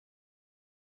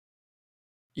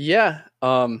 Yeah.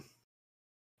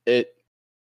 It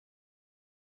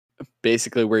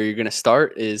basically where you're going to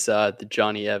start is the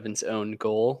Johnny Evans own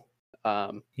goal.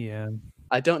 Yeah.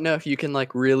 I don't know if you can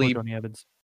like Poor really Johnny Evans.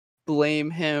 blame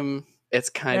him. It's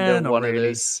kind of Not one of really.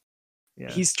 those. Yeah.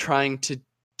 He's trying to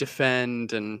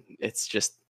defend, and it's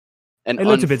just an It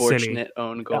looked a bit silly. unfortunate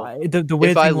own goal. The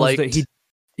weird If I thing was that liked-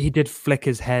 he did flick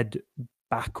his head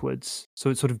backwards, so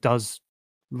it sort of does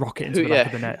rocket into the back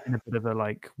of the net in a bit of a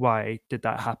like, why did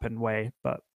that happen way?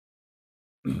 But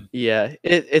Yeah,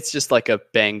 it's just like a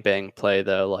bang bang play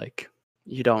though. Like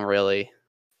you don't really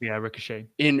yeah, ricochet.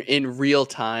 in real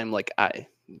time. Like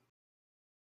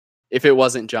if it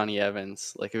wasn't Johnny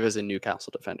Evans, like if it was a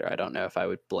Newcastle defender, I don't know if I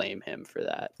would blame him for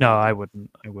that. No, I wouldn't.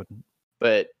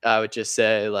 But I would just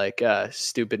say like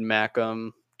stupid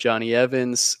Mackham, Johnny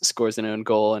Evans scores an own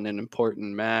goal in an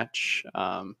important match.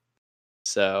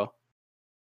 So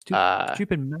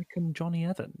Stupid Mackham, Johnny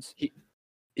Evans.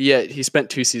 He spent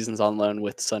 2 seasons on loan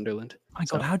with Sunderland. My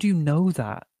God, how do you know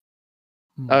that?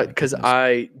 Because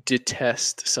I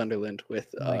detest Sunderland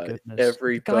with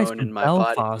every bone in my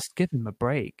body. Belfast, give him a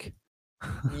break.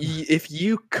 If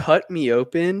you cut me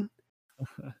open,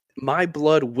 my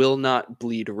blood will not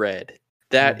bleed red.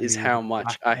 That is how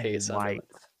much I hate Sunderland.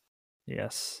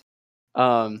 Yes.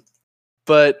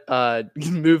 But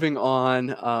moving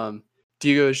on,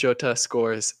 Diogo Jota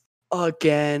scores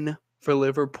again for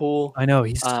Liverpool. I know,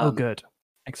 he's so good.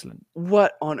 Excellent.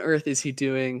 What on earth is he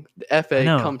doing? The FA,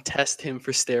 come test him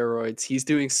for steroids. He's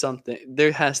doing something.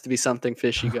 There has to be something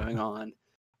fishy going on.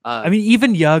 I mean,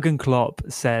 even Jurgen Klopp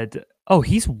said, "Oh,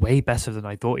 he's way better than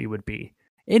I thought he would be,"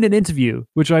 in an interview,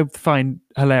 which I find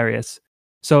hilarious.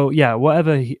 So yeah,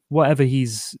 whatever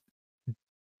he's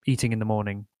eating in the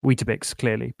morning, Weetabix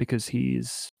clearly, because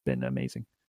he's been amazing.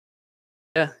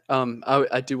 Yeah,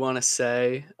 I do want to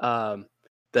say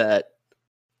that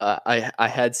I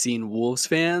had seen Wolves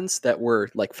fans that were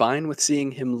like fine with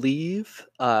seeing him leave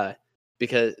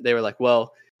because they were like,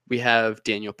 well, we have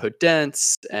Daniel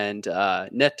Podence and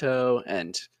Neto,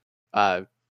 and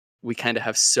we kind of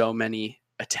have so many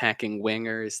attacking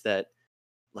wingers that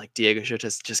like Diego Jota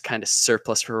is just kind of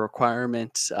surplus for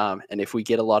requirement. And if we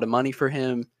get a lot of money for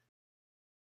him,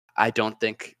 I don't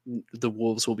think the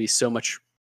Wolves will be so much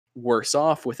worse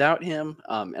off without him.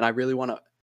 And I really want to,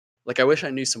 like, I wish I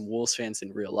knew some Wolves fans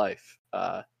in real life.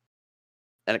 And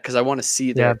because I want to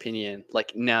see their opinion,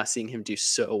 like now seeing him do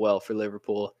so well for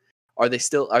Liverpool. Are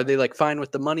they like fine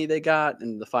with the money they got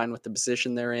and fine with the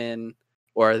position they're in?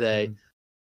 Or are they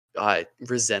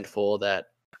resentful that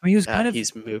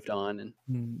he's moved on and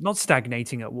not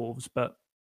stagnating at Wolves, but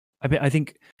I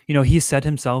think he's said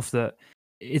himself that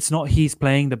it's not he's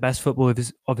playing the best football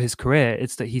of his career;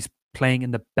 it's that he's playing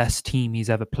in the best team he's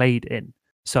ever played in.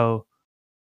 So,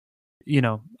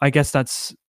 I guess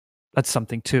that's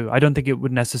something too. I don't think it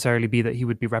would necessarily be that he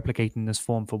would be replicating this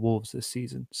form for Wolves this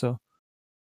season. So,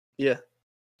 yeah,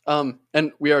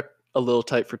 and we are a little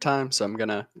tight for time, so I'm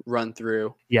gonna run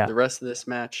through the rest of this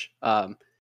match.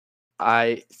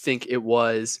 I think it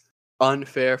was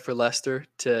unfair for Leicester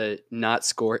to not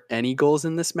score any goals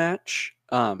in this match.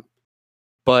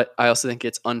 But I also think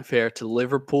it's unfair to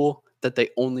Liverpool that they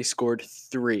only scored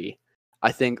 3.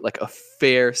 I think like a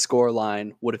fair score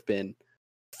line would have been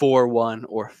 4-1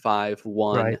 or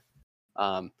 5-1.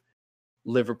 Right.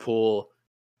 Liverpool,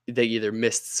 they either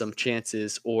missed some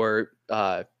chances or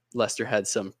Leicester had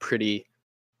some pretty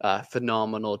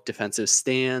phenomenal defensive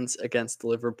stands against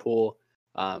Liverpool.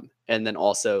 And then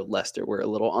also Leicester were a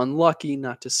little unlucky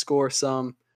not to score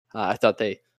some. I thought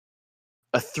a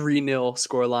 3-0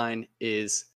 scoreline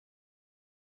is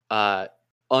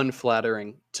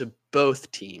unflattering to both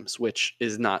teams, which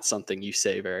is not something you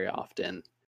say very often.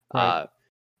 Right.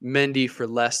 Mendy for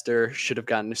Leicester should have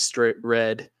gotten a straight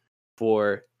red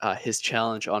for his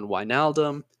challenge on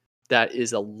Wijnaldum. That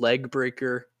is a leg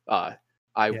breaker.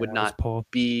 Would not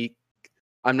be.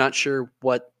 I'm not sure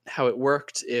how it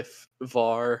worked if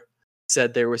VAR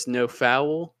said there was no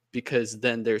foul, because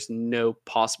then there's no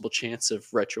possible chance of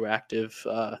retroactive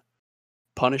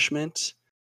punishment.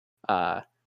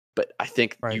 But I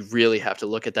think you really have to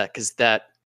look at that, because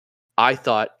I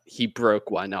thought he broke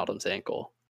Wijnaldum's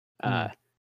ankle.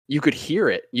 You could hear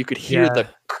it. You could hear the.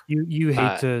 You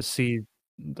hate to see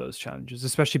those challenges,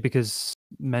 especially because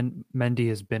Mendy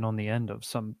has been on the end of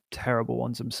some terrible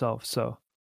ones himself. So,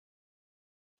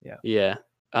 yeah.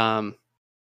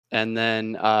 and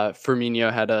then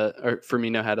Firmino had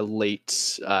a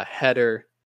late header,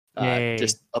 Yay.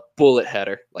 just a bullet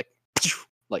header, like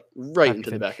right Happy into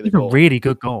the fin- back of the It's a goal. really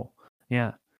good goal.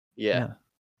 Yeah. Yeah.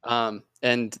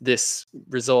 And this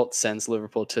result sends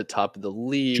Liverpool to top of the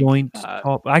league. Joint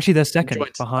top. Actually, they're second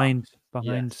joint top. behind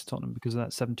Yes. Tottenham because of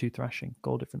that 7-2 thrashing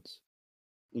goal difference.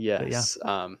 Yes.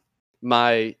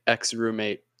 My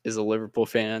ex-roommate is a Liverpool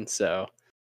fan, so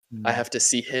I have to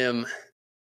see him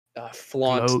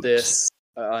flaunt Gloat. this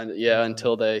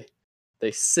until they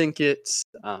sink it.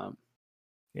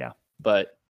 Yeah.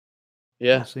 But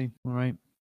yeah. We'll see. All right.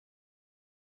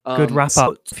 Good wrap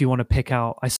up. If you want to pick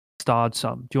out, I starred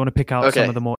some. Do you want to pick out some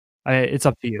of the more? It's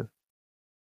up to you.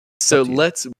 So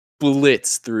let's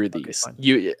blitz through these.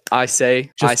 I say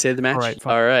the match.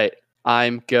 All right.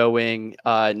 I'm going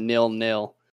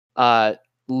 0-0.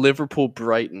 Liverpool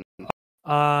Brighton.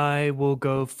 I will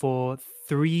go for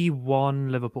 3-1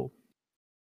 Liverpool.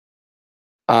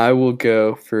 I will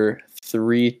go for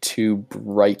 3-2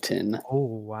 Brighton. Oh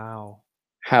wow.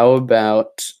 How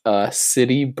about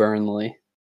City Burnley?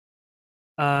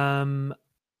 I've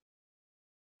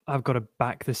got to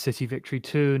back the City victory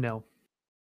 2-0.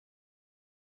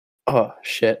 Oh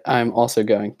shit! I'm also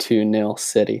going 2-0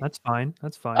 City. That's fine.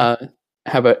 How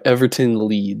about Everton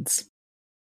Leeds?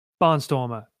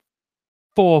 Barnstormer.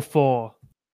 4-4.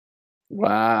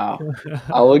 Wow.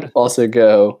 I would also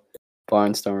go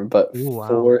Barnstormer, but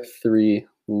 4-3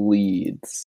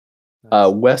 Leeds.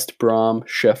 West Brom,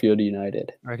 Sheffield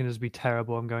United. I reckon this would be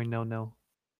terrible. I'm going 0-0.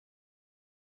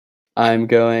 I'm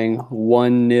going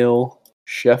 1-0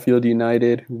 Sheffield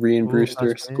United. Ryan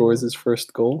Brewster scores his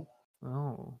first goal.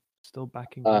 Oh, still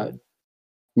backing.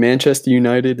 Manchester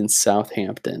United and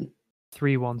Southampton.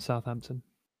 3-1 Southampton.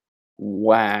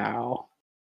 Wow.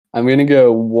 I'm going to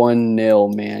go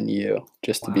 1-0 Man U,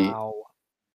 just to be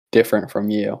different from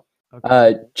you.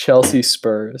 Okay. Chelsea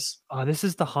Spurs. Oh, this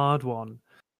is the hard one.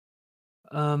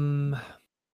 2-2.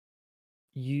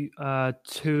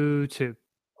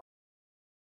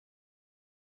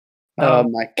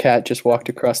 My cat just walked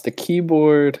across the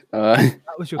keyboard. That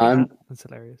was your cat. That's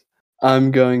hilarious.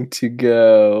 I'm going to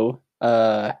go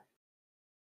 3-0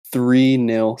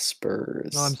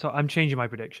 Spurs. No, I'm sorry. I'm changing my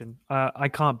prediction. I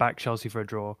can't back Chelsea for a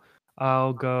draw.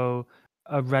 I'll go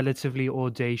a relatively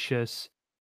audacious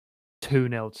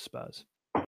 2-0 to Spurs.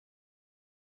 All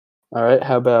right.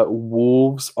 How about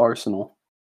Wolves Arsenal?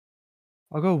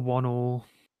 I'll go 1-1.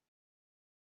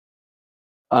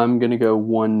 I'm gonna go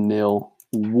 1-0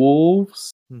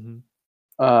 Wolves. Mm-hmm.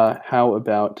 How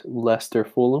about Leicester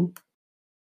Fulham?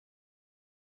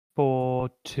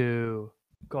 4-2.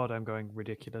 God, I'm going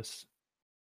ridiculous.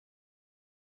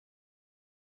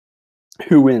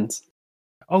 Who wins?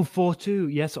 Oh,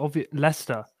 4-2. Yes,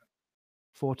 Leicester.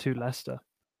 4-2 Leicester.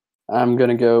 I'm going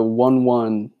to go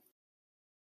 1-1.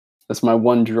 That's my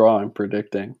one draw I'm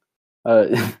predicting.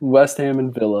 West Ham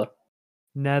and Villa.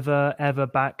 Never, ever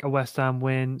back a West Ham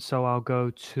win, so I'll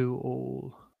go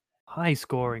 2-2. High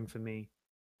scoring for me.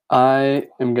 I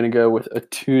am going to go with a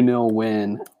 2-0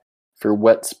 win for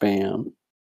Wet Spam.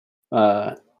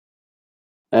 And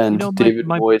David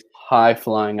Moyes'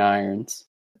 high-flying irons.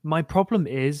 My problem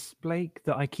is, Blake,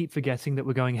 that I keep forgetting that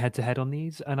we're going head-to-head on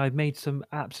these, and I've made some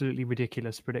absolutely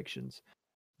ridiculous predictions.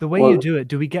 The way you do it,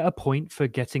 do we get a point for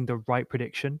getting the right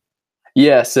prediction?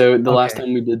 Yeah, so the last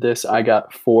time we did this, I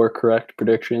got 4 correct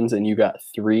predictions, and you got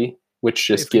 3, which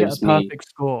just gives me... If we get a perfect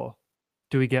score,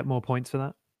 do we get more points for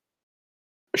that?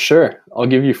 Sure. I'll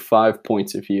give you 5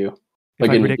 points if you... If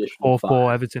I predict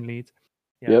 4-4 Everton leads.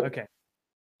 Yeah, yep. Okay.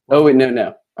 Oh, wait,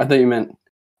 no. I thought you meant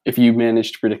if you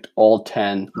managed to predict all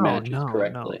 10 matches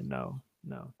correctly. No.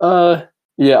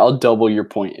 Yeah, I'll double your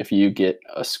point if you get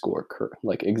a score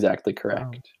exactly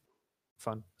correct. Oh.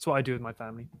 Fun. That's what I do with my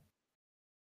family.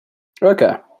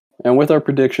 Okay. And with our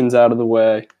predictions out of the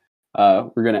way,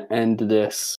 we're going to end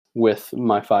this with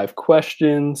my 5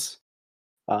 questions.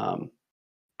 Let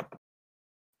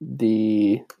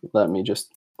me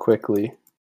just quickly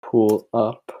pull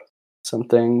up some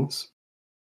things.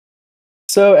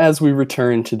 So as we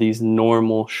return to these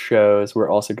normal shows, we're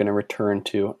also going to return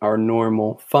to our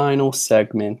normal final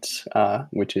segment,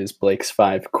 which is Blake's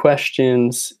 5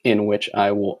 questions, in which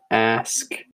I will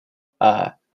ask...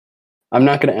 I'm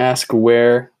not going to ask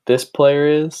where this player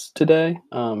is today,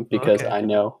 because I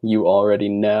know you already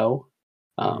know,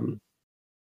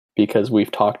 because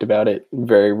we've talked about it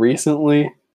very recently.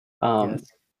 Yes.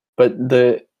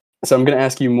 So I'm going to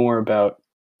ask you more about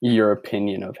your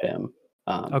opinion of him.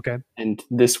 And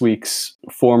this week's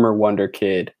former Wonder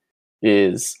Kid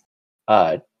is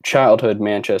childhood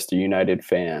Manchester United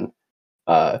fan,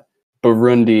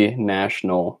 Burundi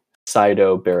national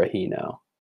Saido Berahino.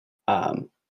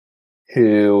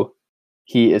 who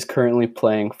he is currently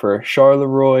playing for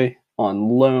Charleroi on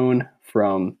loan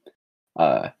from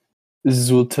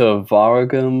Zulte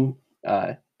Waregem,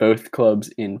 both clubs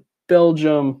in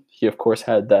Belgium. He, of course,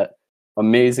 had that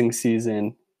amazing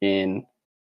season in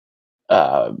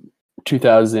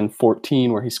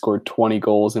 2014 where he scored 20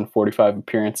 goals in 45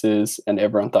 appearances, and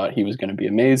everyone thought he was going to be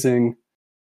amazing.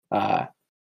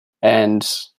 And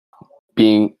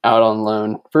being out on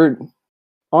loan for,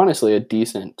 honestly, a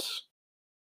decent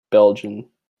Belgian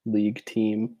league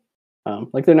team.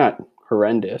 Like, they're not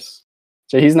horrendous.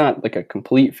 So he's not like a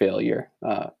complete failure.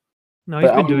 No, but he's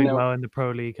I been wanna doing know- well in the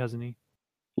Pro League, hasn't he?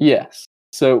 Yes.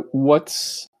 So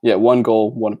one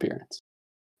goal, one appearance.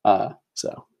 What's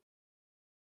your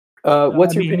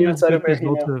opinion on Saido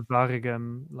Berahino? To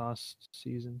Waregem last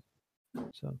season.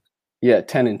 So Yeah,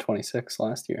 10 and 26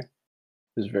 last year.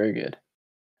 It was very good.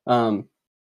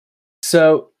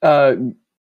 So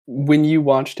when you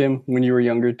watched him when you were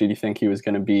younger, did you think he was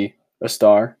going to be a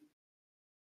star?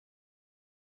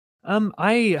 when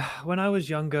I was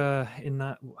younger in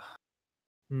that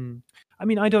I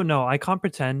mean, I don't know. I can't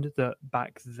pretend that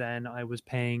back then I was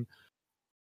paying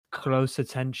close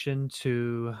attention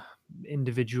to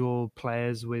individual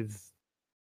players with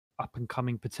up and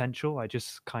coming potential. I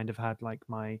just kind of had like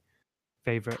my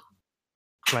favorite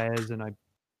players and I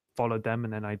followed them,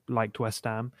 and then I liked West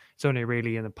Ham. It's only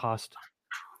really in the past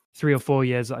 3 or 4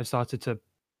 years that I started to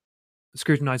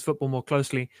scrutinize football more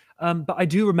closely. But I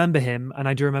do remember him, and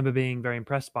I do remember being very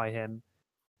impressed by him.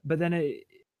 But then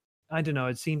I don't know,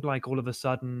 it seemed like all of a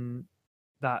sudden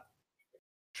that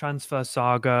transfer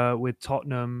saga with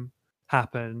Tottenham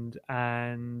happened,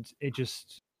 and it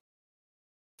just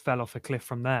fell off a cliff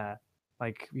from there.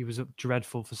 Like, he was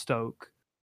dreadful for Stoke.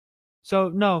 So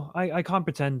no, I can't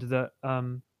pretend that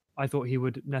I thought he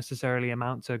would necessarily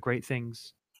amount to great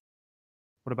things.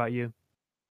 What about you?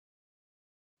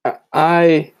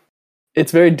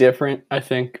 It's very different, I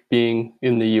think, being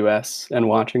in the US and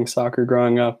watching soccer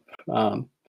growing up,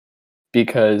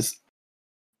 because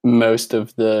most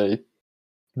of the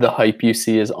hype you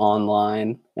see is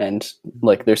online, and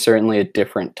like there's certainly a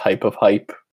different type of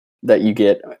hype that you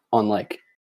get on like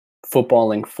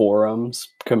footballing forums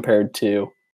compared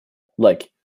to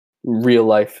like real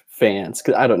life fans,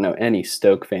 because I don't know any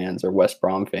Stoke fans or West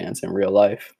Brom fans in real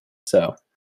life, so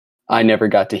I never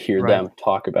got to hear them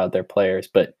talk about their players.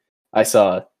 But I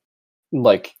saw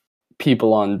like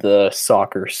people on the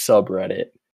soccer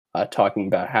subreddit talking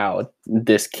about how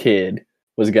this kid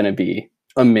was going to be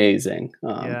amazing.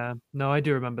 Yeah, no, I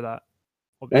do remember that.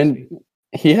 Obviously. And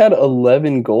he had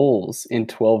 11 goals in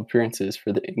 12 appearances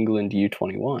for the England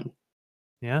U21.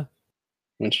 Yeah.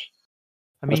 Which,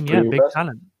 I mean, yeah, big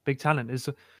talent. Big talent is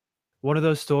one of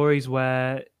those stories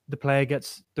where the player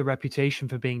gets the reputation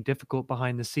for being difficult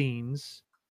behind the scenes,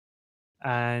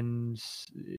 and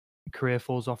career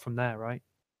falls off from there, right?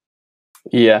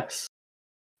 Yes.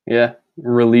 Yeah.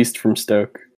 Released from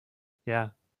Stoke. Yeah.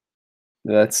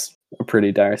 That's a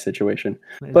pretty dire situation.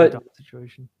 But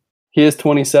he is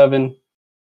 27.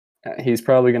 He's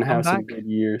probably going to have some good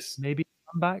years. Maybe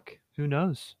come back. Who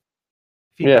knows?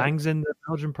 If he bangs in the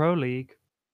Belgian Pro League,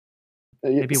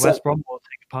 maybe West Brom will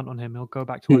take a punt on him. He'll go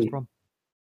back to West Brom.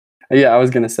 Yeah, I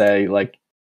was going to say, like,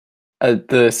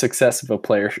 the success of a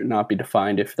player should not be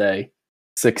defined if they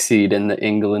succeed in the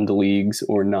England leagues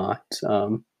or not.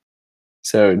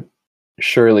 So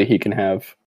surely he can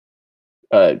have,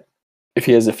 if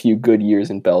he has a few good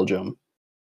years in Belgium,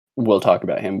 we'll talk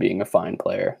about him being a fine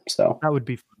player. So that would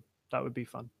be fun. That would be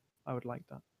fun. I would like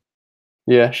that.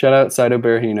 Yeah, shout out Saido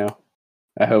Berahino.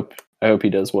 I hope he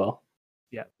does well.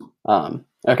 Yeah.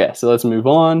 Okay, so let's move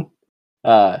on.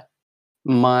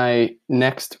 My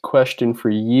next question for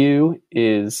you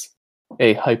is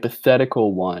a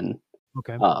hypothetical one.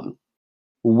 Okay.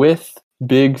 With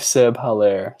Big Seb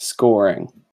Haller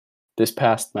scoring this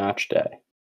past match day,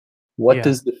 what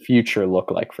does the future look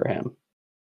like for him?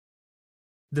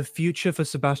 The future for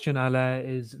Sebastian Haller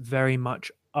is very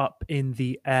much up in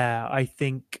the air. I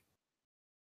think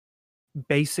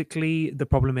basically the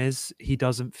problem is he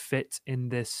doesn't fit in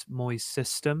this Moyes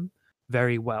system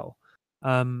very well.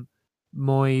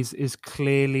 Moyes is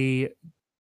clearly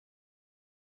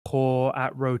poor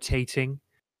at rotating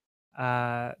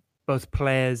both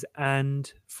players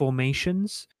and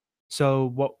formations. So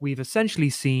what we've essentially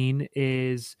seen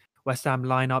is West Ham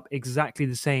line up exactly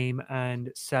the same,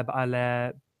 and Seb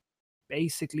Haller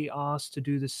basically asked to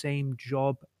do the same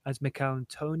job as Mikel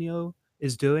Antonio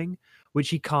is doing, which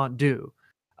he can't do.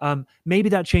 Maybe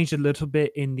that changed a little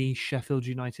bit in the Sheffield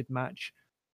United match,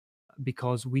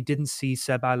 because we didn't see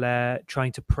Seb Haller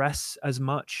trying to press as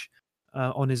much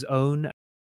on his own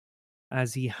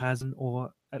as he hasn't,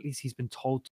 or at least he's been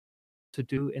told to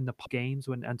do in the games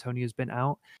when Antonio's been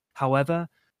out. However,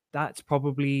 that's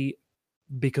probably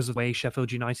because of the way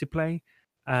Sheffield United play,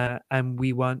 and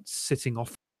we weren't sitting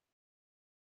off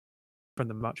from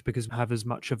them much because we have as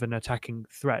much of an attacking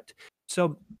threat.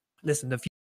 So, listen, the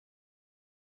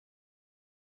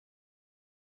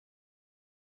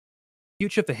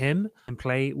future for him and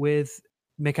play with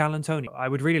Mikel Antonio. I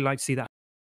would really like to see that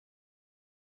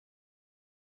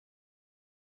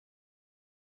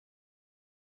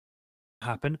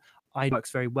happen. It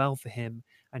works very well for him,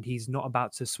 and he's not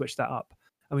about to switch that up.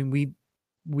 I mean,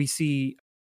 we see.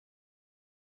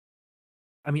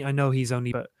 I mean, I know he's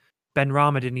only, but Ben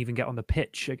Rama didn't even get on the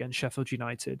pitch against Sheffield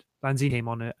United. Lanzini came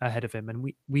on ahead of him,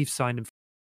 and we've signed him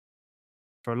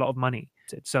for a lot of money.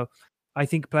 So I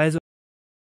think players that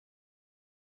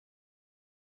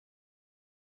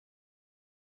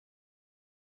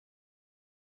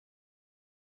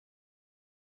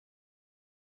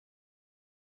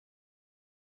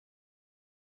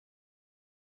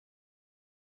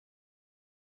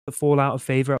fall out of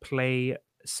favour play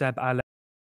Seb Alé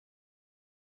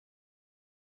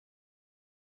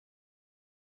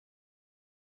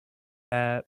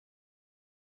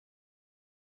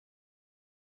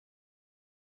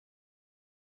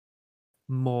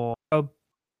more. So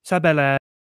Seb Alé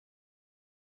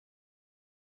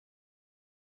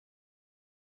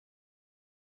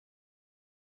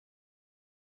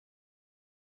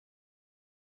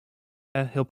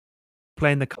he'll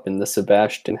play in the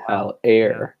Sebastian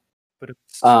Haller. But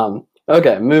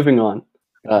okay, moving on.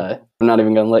 I'm not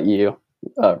even going to let you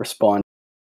respond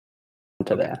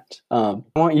to that. I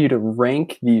want you to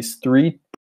rank these 3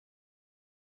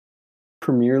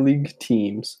 Premier League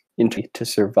teams to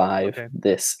survive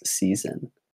this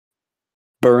season: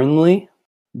 Burnley,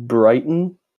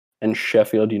 Brighton, and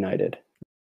Sheffield United.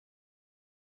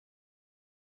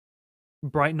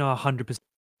 Brighton are 100%.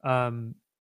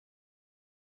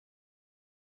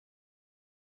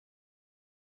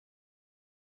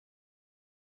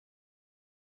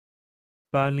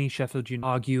 Burnley, Sheffield United,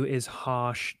 argue is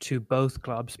harsh to both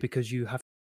clubs because you have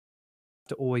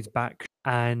to always back.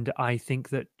 And I think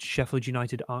that Sheffield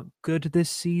United aren't good this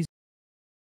season,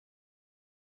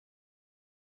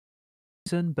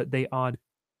 but they are.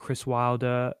 Chris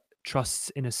Wilder trusts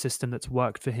in a system that's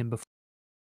worked for him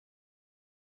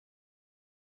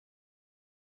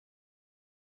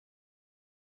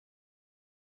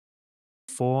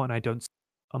before, and I don't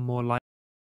are more likely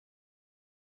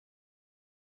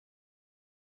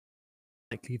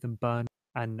than Burnley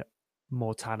and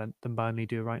more talent than Burnley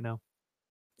do right now.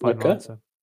 Final answer.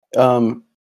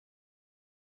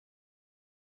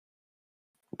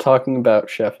 Talking about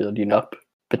Sheffield United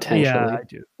potentially, yeah, I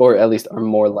do. Or at least are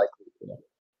more likely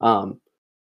to.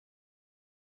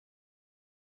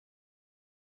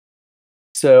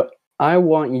 So I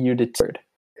want you to tell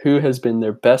who has been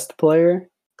their best player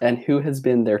and who has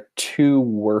been their 2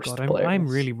 worst players. I'm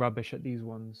really rubbish at these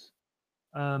ones.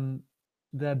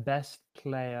 Their best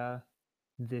player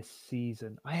this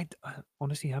season. I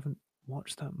honestly haven't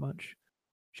watched that much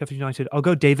Sheffield United. I'll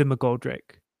go David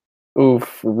McGoldrick.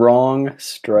 Oof, wrong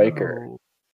striker. Oh,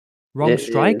 wrong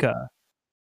striker.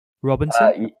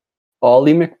 Robinson?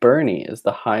 Ollie McBurney is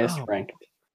the highest ranked.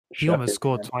 He almost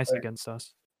scored twice against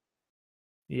us.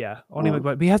 Yeah, Ollie McBurney.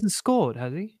 But he hasn't scored,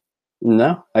 has he?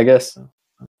 No, I guess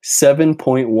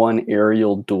 7.1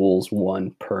 aerial duels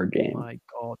won per game. My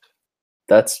God.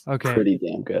 That's pretty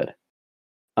damn good.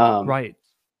 Right.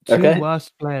 2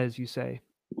 worst players, you say?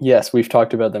 Yes, we've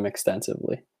talked about them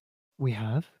extensively. We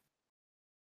have?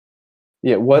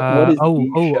 Yeah, what is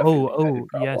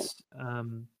yes.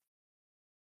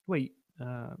 Wait,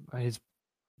 his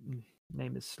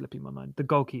name is slipping my mind. The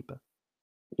goalkeeper.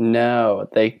 No,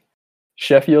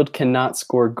 Sheffield cannot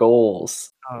score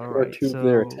goals. Right, 2 of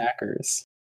their attackers.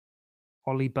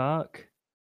 Ollie Burke.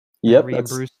 Yep, Ryan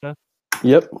Brewster.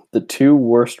 Yep, the 2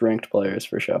 worst ranked players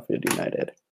for Sheffield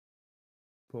United.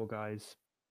 Poor guys.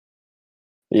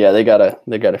 Yeah, they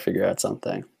gotta figure out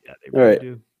something. Yeah, they really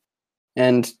do.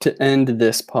 And to end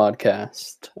this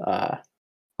podcast,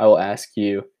 I will ask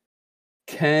you: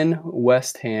 can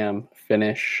West Ham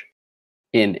finish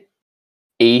in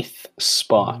 8th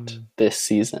spot this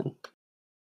season?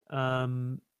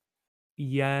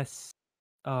 Yes.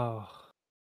 Oh.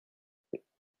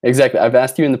 Exactly. I've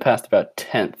asked you in the past about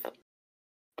 10th,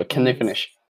 but can they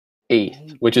finish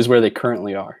 8th, which is where they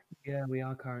currently are? Yeah, we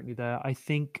are currently there. I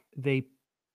think they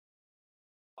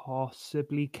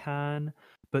possibly can,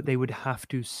 but they would have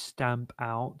to stamp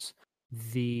out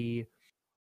the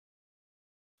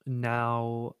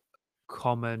now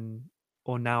common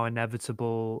or now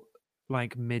inevitable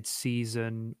like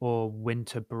mid-season or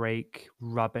winter break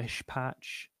rubbish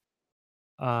patch.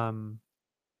 And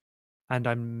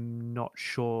I'm not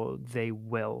sure they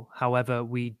will. However,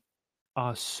 we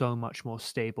are so much more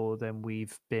stable than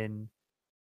we've been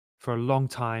for a long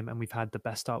time, and we've had the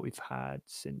best start we've had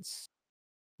since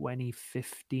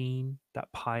 2015, that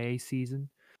Paille season.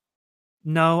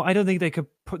 No, I don't think they could.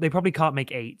 They probably can't make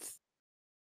 8th,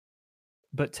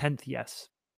 but 10th, yes.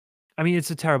 I mean,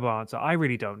 it's a terrible answer. I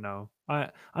really don't know.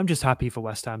 I'm just happy for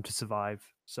West Ham to survive.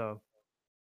 So,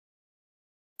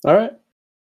 All right.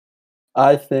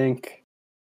 I think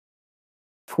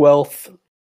 12th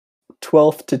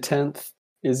to 10th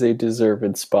is a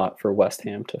deserved spot for West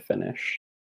Ham to finish.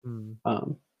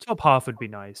 Top half would be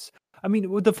nice. I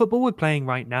mean, with the football we're playing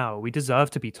right now, we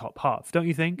deserve to be top half, don't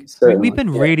you think? I mean, we've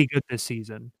been really good this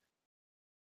season.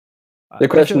 The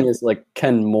question is, like,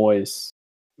 can Moyes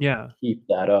keep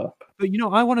that up? But,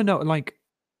 I want to know, like,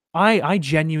 I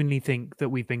genuinely think that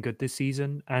we've been good this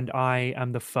season, and I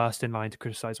am the first in line to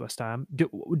criticize West Ham.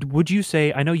 Would you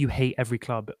say, I know you hate every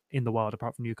club in the world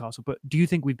apart from Newcastle, but do you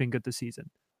think we've been good this season?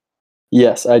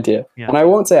 Yes, I do. Yeah. And I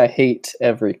won't say I hate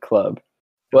every club.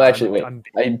 Well, actually, wait.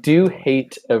 I do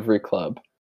hate every club,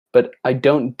 but I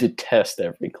don't detest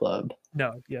every club.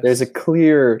 No, yes. There's a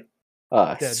clear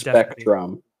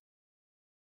spectrum.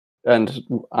 And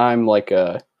I'm like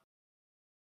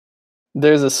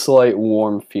there's a slight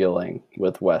warm feeling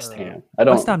with West Ham.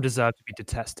 West Ham deserve to be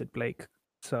detested, Blake.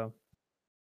 So,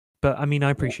 but I mean, I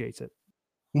appreciate it.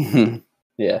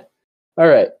 Yeah. All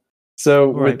right. So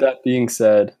with that being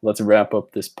said, let's wrap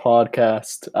up this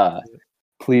podcast.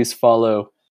 Please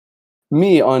follow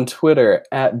me on Twitter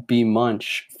at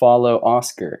bmunch. Follow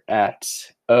Oscar at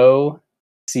OCHUH.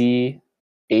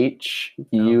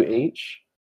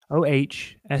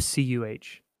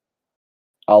 OHSCUH.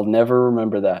 I'll never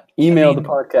remember that. Email the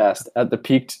podcast at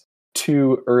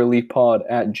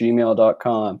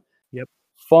thepeaked2earlypod@gmail.com. Yep.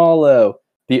 Follow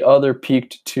the other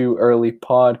Peaked Too Early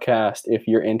podcast if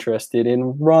you're interested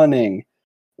in running.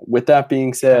 With that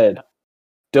being said,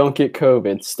 don't get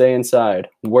COVID. Stay inside.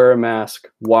 Wear a mask.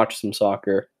 Watch some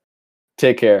soccer.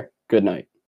 Take care. Good night.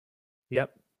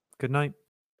 Yep. Good night.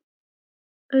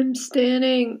 I'm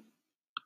standing.